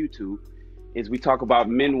corner of YouTube, is we talk about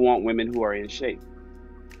men want women who are in shape.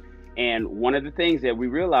 And one of the things that we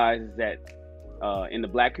realize is that in the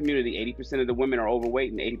Black community, 80% of the women are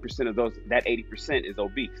overweight, and 80% of that 80% is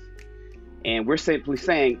obese. And we're simply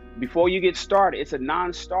saying, before you get started, it's a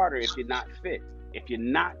non-starter if you're not fit. If you're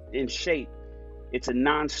not in shape, it's a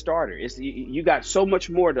non-starter. You got so much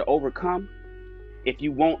more to overcome if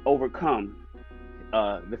you won't overcome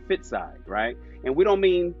the fit side, right? And we don't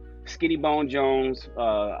mean skinny bone Jones,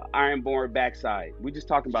 iron born backside. We're just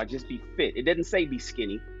talking about just be fit. It doesn't say be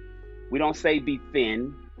skinny. We don't say be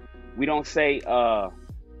thin. We don't say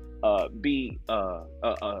be a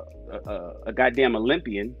goddamn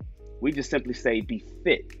Olympian. We just simply say be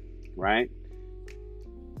fit, right?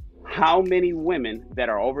 How many women that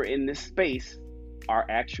are over in this space are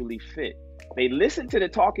actually fit? They listen to the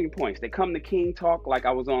talking points. They come to King Talk like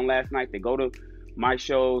I was on last night. They go to my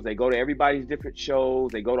shows. They go to everybody's different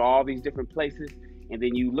shows. They go to all these different places. And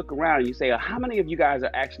then you look around and you say, how many of you guys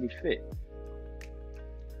are actually fit?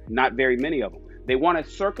 Not very many of them. They want to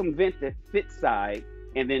circumvent the fit side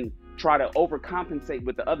and then try to overcompensate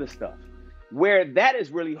with the other stuff, where that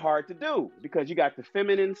is really hard to do, because you got the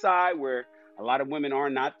feminine side where a lot of women are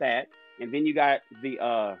not that. And then you got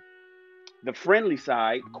the friendly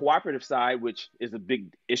side, cooperative side, which is a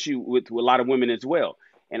big issue with a lot of women as well.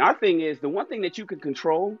 And our thing is, the one thing that you can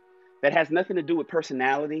control that has nothing to do with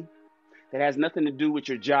personality, that has nothing to do with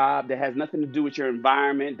your job, that has nothing to do with your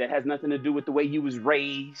environment, that has nothing to do with the way you was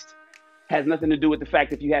raised, has nothing to do with the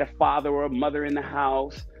fact if you had a father or a mother in the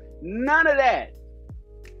house. None of that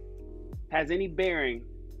has any bearing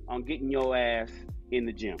on getting your ass in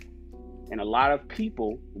the gym. And a lot of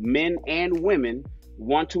people, men and women,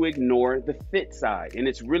 want to ignore the fit side. And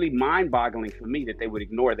it's really mind-boggling for me that they would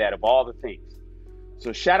ignore that of all the things.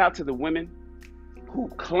 So shout out to the women who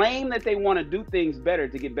claim that they want to do things better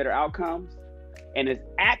to get better outcomes, and is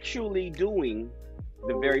actually doing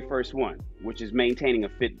the very first one, which is maintaining a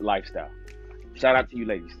fit lifestyle. Shout out to you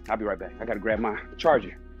ladies. I'll be right back. I got to grab my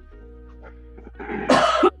charger.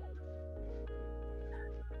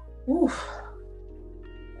 Oof.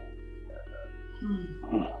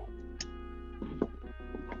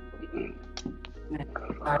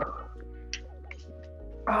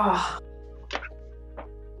 Oh.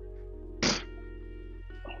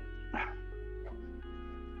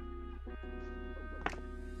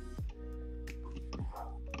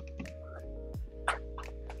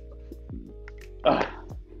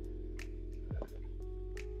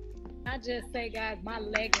 I just say, guys, my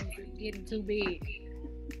leggings are getting too big.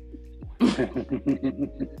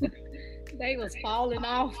 They was falling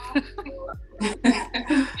off.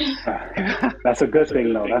 That's a good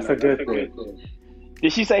thing, though. That's a good thing.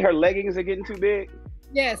 Did she say her leggings are getting too big?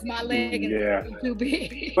 Yes, my leggings are getting too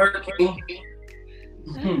big. Working.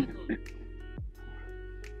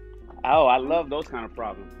 Oh, I love those kind of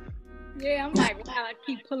problems. Yeah, I'm like, wow, I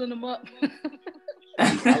keep pulling them up.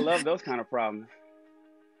 I love those kind of problems.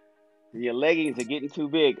 Your leggings are getting too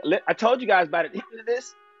big. I told you guys by the end of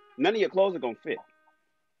this, none of your clothes are going to fit.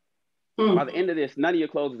 By the end of this, none of your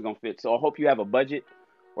clothes is going to fit. So I hope you have a budget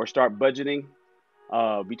or start budgeting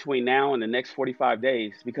between now and the next 45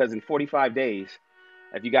 days. Because in 45 days,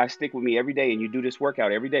 if you guys stick with me every day and you do this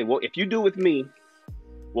workout every day, well, if you do with me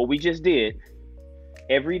what we just did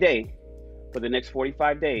every day for the next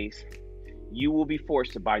 45 days, you will be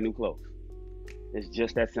forced to buy new clothes. It's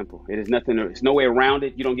just that simple. It is nothing. There's no way around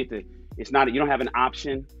it. You don't get to. It's not. You don't have an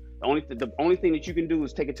option. The only thing that you can do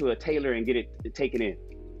is take it to a tailor and get it taken in.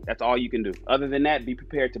 That's all you can do. Other than that, be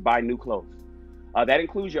prepared to buy new clothes. That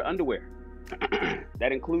includes your underwear.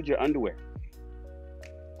 That includes your underwear.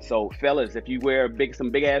 So, fellas, if you wear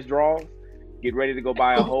some big ass drawers, get ready to go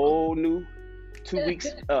buy a whole new 2 weeks,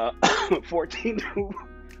 14 new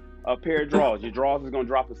pair of drawers. Your drawers is gonna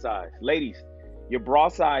drop a size. Ladies, your bra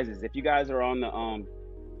sizes. If you guys are on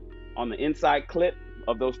on the inside clip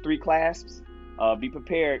of those 3 clasps, be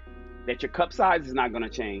prepared that your cup size is not going to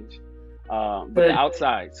change. But the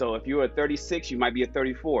outside, so if you're a 36, you might be a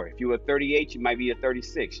 34. If you're a 38, you might be a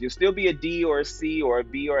 36. You'll still be a D or a C or a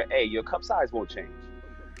B or an A. Your cup size won't change.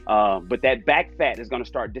 But that back fat is going to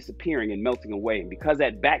start disappearing and melting away. And because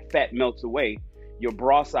that back fat melts away, your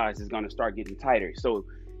bra size is going to start getting tighter. So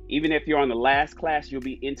even if you're on the last class, you'll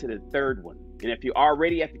be into the 3rd one. And if you're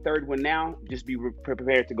already at the 3rd one now, just be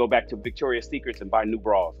prepared to go back to Victoria's Secrets and buy new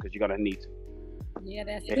bras because you're going to need to. Yeah,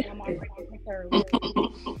 that's it. I'm already on the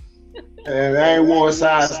 3rd one. And I ain't worn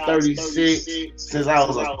size 36 since I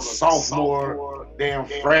was a sophomore, damn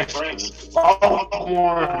freshman.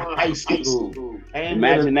 Sophomore in high school.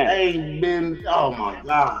 Imagine that. Ain't been, oh my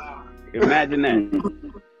God. Imagine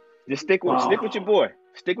that. Just stick with your boy.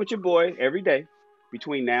 Stick with your boy every day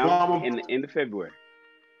between now and the end of February.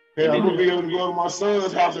 Hey, I'm gonna be able to go to my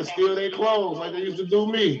son's house and steal their clothes like they used to do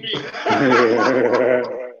me.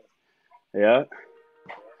 Yeah.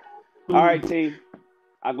 All right, team.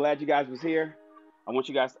 I'm glad you guys was here. I want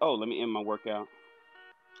you guys, let me end my workout.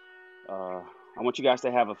 I want you guys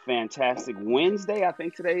to have a fantastic Wednesday. I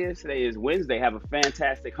think today is Wednesday. Have a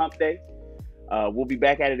fantastic hump day. We'll be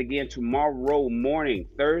back at it again tomorrow morning,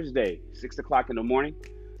 Thursday, 6 o'clock in the morning.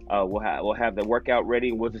 We'll have the workout ready,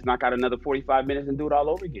 and we'll just knock out another 45 minutes and do it all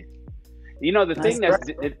over again. You know, the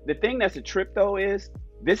thing that's a trip though is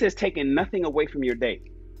this has taken nothing away from your day.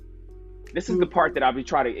 This is the part that I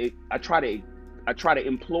try to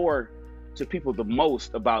implore to people the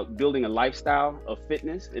most about building a lifestyle of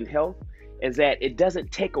fitness and health, is that it doesn't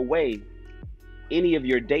take away any of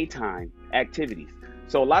your daytime activities.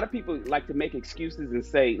 So a lot of people like to make excuses and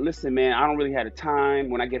say, listen, man, I don't really have the time.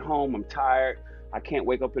 When I get home, I'm tired. I can't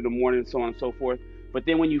wake up in the morning, so on and so forth. But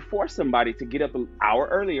then when you force somebody to get up an hour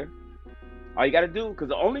earlier, all you got to do, because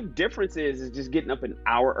the only difference is just getting up an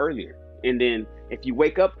hour earlier. And then if you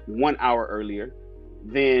wake up 1 hour earlier,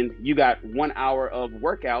 then you got 1 hour of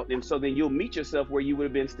workout. And so then you'll meet yourself where you would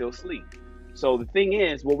have been still asleep. So the thing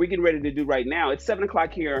is, what we're getting ready to do right now, it's 7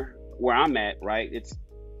 o'clock here where I'm at, right? It's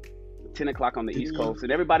 10 o'clock on the East Coast,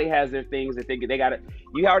 and everybody has their things that they got to,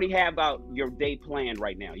 you already have out your day planned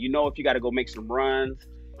right now. You know, if you got to go make some runs,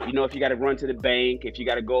 you know, if you got to run to the bank, if you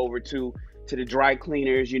got to go over to the dry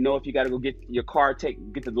cleaners, you know, if you got to go get your car,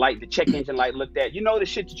 get the check engine light looked at, you know, the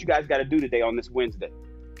shit that you guys got to do today on this Wednesday.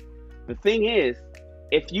 The thing is,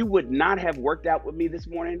 if you would not have worked out with me this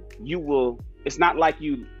morning, it's not like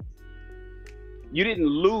you didn't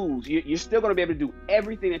lose. You're still going to be able to do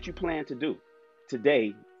everything that you plan to do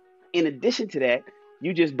today. In addition to that,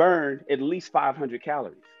 you just burned at least 500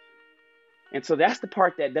 calories. And so that's the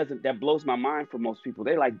part that blows my mind for most people.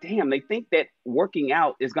 They're like, damn, they think that working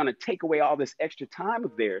out is going to take away all this extra time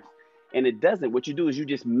of theirs. And it doesn't. What you do is you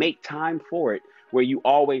just make time for it where you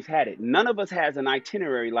always had it. None of us has an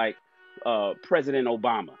itinerary like President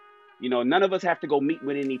Obama. You know, none of us have to go meet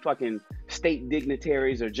with any fucking state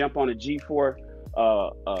dignitaries or jump on a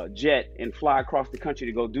G4 jet and fly across the country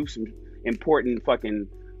to go do some important fucking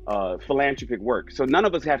philanthropic work. So none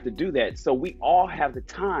of us have to do that. So we all have the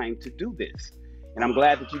time to do this. And I'm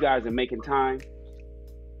glad that you guys are making time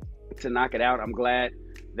to knock it out. I'm glad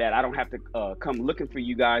that I don't have to come looking for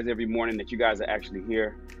you guys every morning, that you guys are actually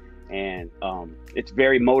here. And it's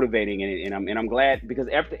very motivating. And I'm glad, because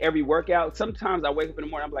after every workout, sometimes I wake up in the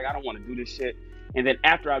morning, I'm like, I don't want to do this shit. And then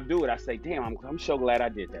after I do it, I say, damn, I'm so glad I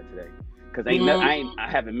did that today. Because I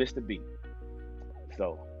haven't missed a beat.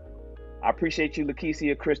 So I appreciate you,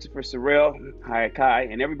 Lakeisha, Christopher, Sorrell, hi, Kai,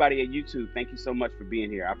 and everybody at YouTube. Thank you so much for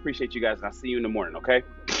being here. I appreciate you guys, and I'll see you in the morning, okay?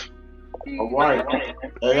 All right.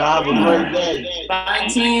 Hey, have a great day. Bye,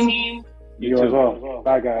 team. You as well.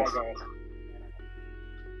 Bye, guys.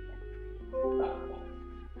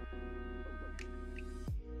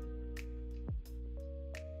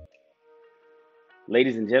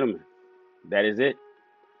 Ladies and gentlemen, that is it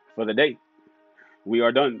for the day. We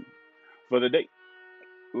are done for the day.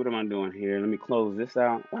 What am I doing here? Let me close this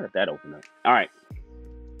out. Why did that open up? All right.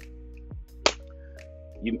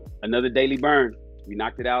 Another daily burn. We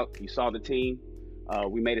knocked it out. You saw the team.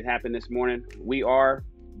 We made it happen this morning. We are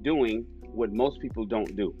doing what most people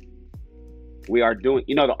don't do. We are doing,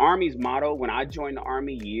 the Army's motto when I joined the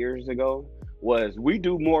Army years ago was, we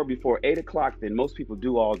do more before 8 o'clock than most people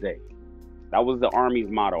do all day. That was the Army's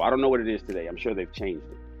motto. I don't know what it is today. I'm sure they've changed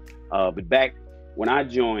it. But back when I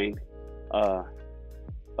joined,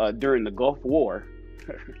 during the Gulf War,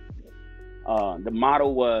 the motto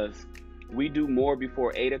was, we do more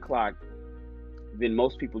before 8 o'clock than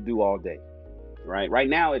most people do all day, right? Right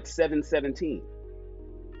now it's 7:17.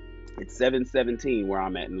 It's 7:17 where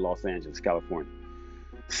I'm at in Los Angeles, California.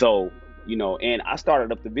 So you know, and I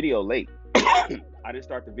started up the video late. I didn't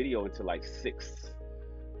start the video until like 6:10,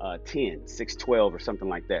 6:12 or something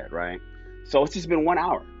like that, right? So it's just been 1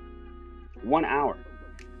 hour. 1 hour,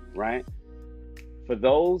 right? For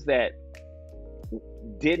those that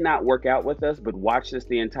did not work out with us but watched us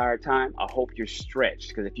the entire time, I hope you're stretched,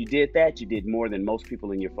 because if you did that, you did more than most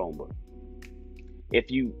people in your phone book.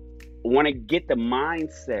 If you want to get the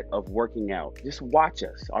mindset of working out, just watch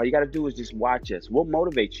us. All you got to do is just watch us. We'll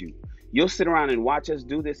motivate you. You'll sit around and watch us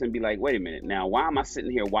do this and be like, wait a minute, now why am I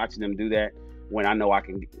sitting here watching them do that when I know I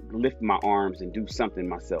can lift my arms and do something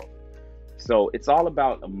myself? So it's all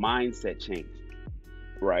about a mindset change,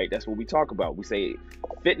 right? That's what we talk about. We say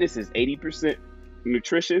fitness is 80%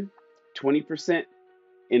 nutrition, 20%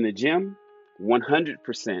 in the gym,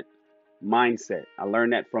 100% mindset. I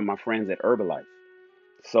learned that from my friends at Herbalife.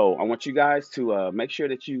 So I want you guys to make sure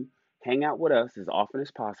that you hang out with us as often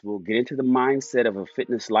as possible, get into the mindset of a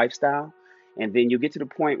fitness lifestyle, and then you'll get to the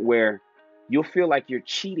point where you'll feel like you're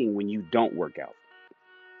cheating when you don't work out.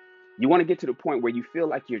 You want to get to the point where you feel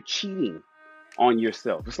like you're cheating on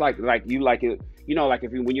yourself. It's like you like it, you know, like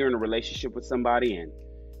when you're in a relationship with somebody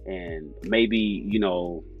and maybe, you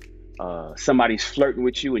know, somebody's flirting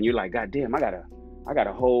with you and you're like, God damn, I got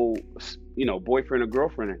a whole, you know, boyfriend or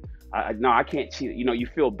girlfriend. And I can't cheat. You know, you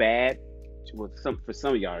feel bad. Well, for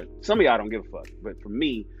some of y'all don't give a fuck. But for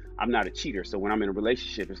me, I'm not a cheater. So when I'm in a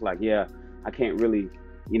relationship, it's like, yeah, I can't really,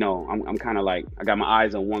 you know, I'm kind of like, I got my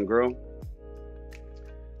eyes on one girl.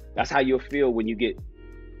 That's how you'll feel when you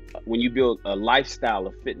build a lifestyle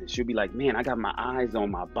of fitness. You'll be like, man, I got my eyes on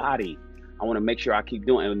my body. I want to make sure I keep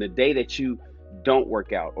doing it. And the day that you don't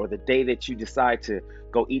work out, or the day that you decide to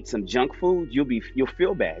go eat some junk food, you'll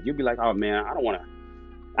feel bad. You'll be like, oh man,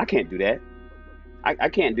 I can't do that. I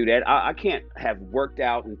can't do that. I can't have worked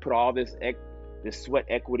out and put all this sweat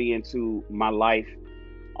equity into my life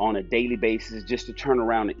on a daily basis just to turn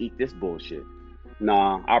around and eat this bullshit.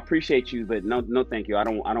 Nah, I appreciate you, but no, thank you. I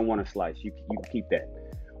don't want a slice. You can keep that.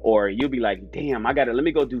 Or you'll be like, damn, let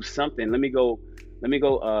me go do something. Let me go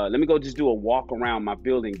just do a walk around my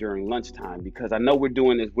building during lunchtime, because I know we're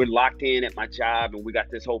doing this. We're locked in at my job and we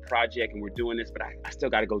got this whole project and we're doing this, but I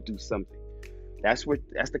still got to go do something. That's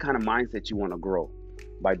the kind of mindset you want to grow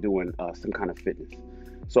by doing some kind of fitness.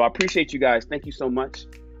 So I appreciate you guys. Thank you so much.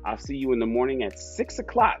 I'll see you in the morning at 6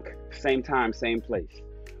 o'clock, same time, same place,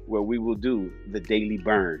 where we will do the daily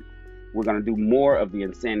burn. We're going to do more of the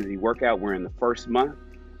insanity workout. We're in the first month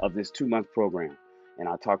of this 2-month program, and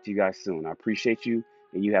I'll talk to you guys soon. I appreciate you,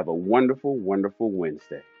 and you have a wonderful, wonderful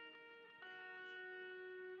Wednesday.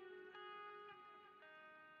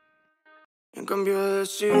 En cambio de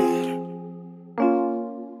decir,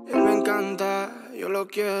 él me encanta, yo lo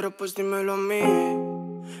quiero, pues dímelo a mí,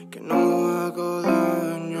 que no hago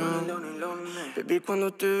daño. Baby,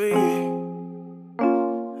 cuando te vi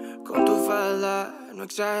con tu falda, no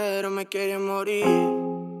exagero, me quería morir.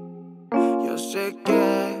 Yo sé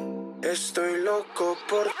que estoy loco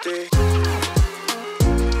por ti.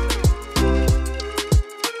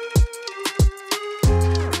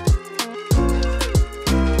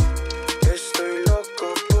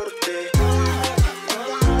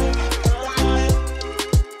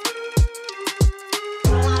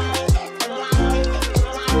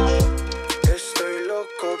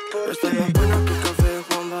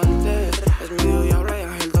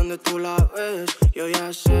 Yo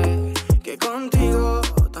ya sé que contigo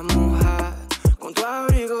estamos hot, con tu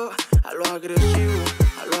abrigo a lo agresivo.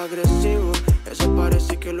 Eso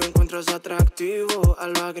parece que lo encuentras atractivo, a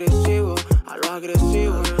lo agresivo.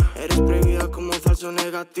 Eres prohibida como un falso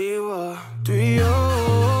negativo. Tú y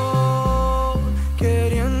yo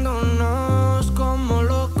queriéndonos como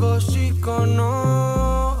locos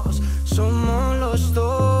íconos, somos los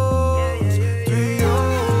dos.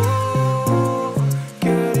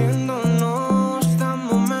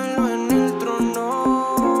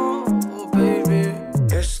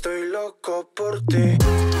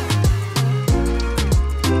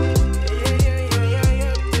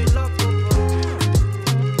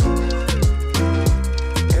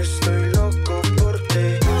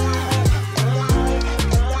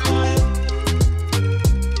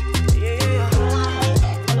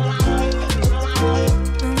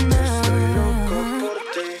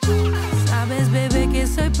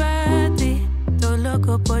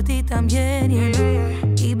 Por ti también,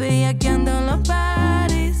 y bellaqueando en los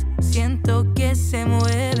bares, siento que se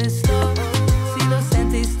mueve esto. Si lo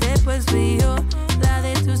sentiste, pues vi yo, la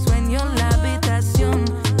de tus sueños, la habitación.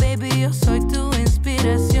 Baby, yo soy tu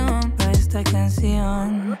inspiración para esta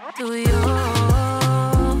canción. Tú y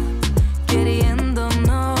yo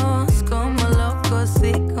queriéndonos como locos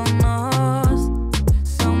íconos,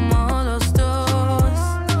 somos los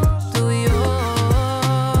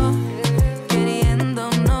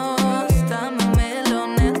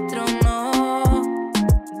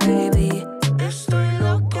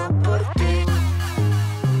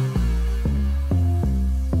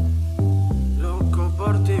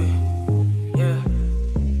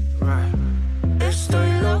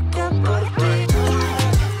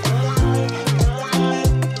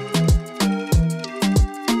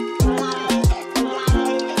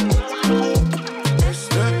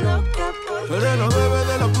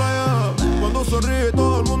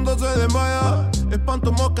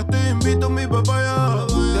espanto moscas, te invito a mi papaya.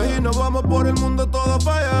 De ahí nos vamos por el mundo, todo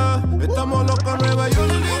falla. Estamos locos, Nueva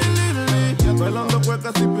York, bailando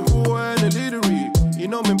cuecas y pijú en el Eatery. Y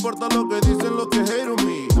no me importa lo que dicen los que hate on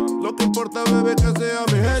me. Lo que importa, bebé, que sea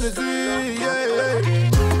mi Genesis.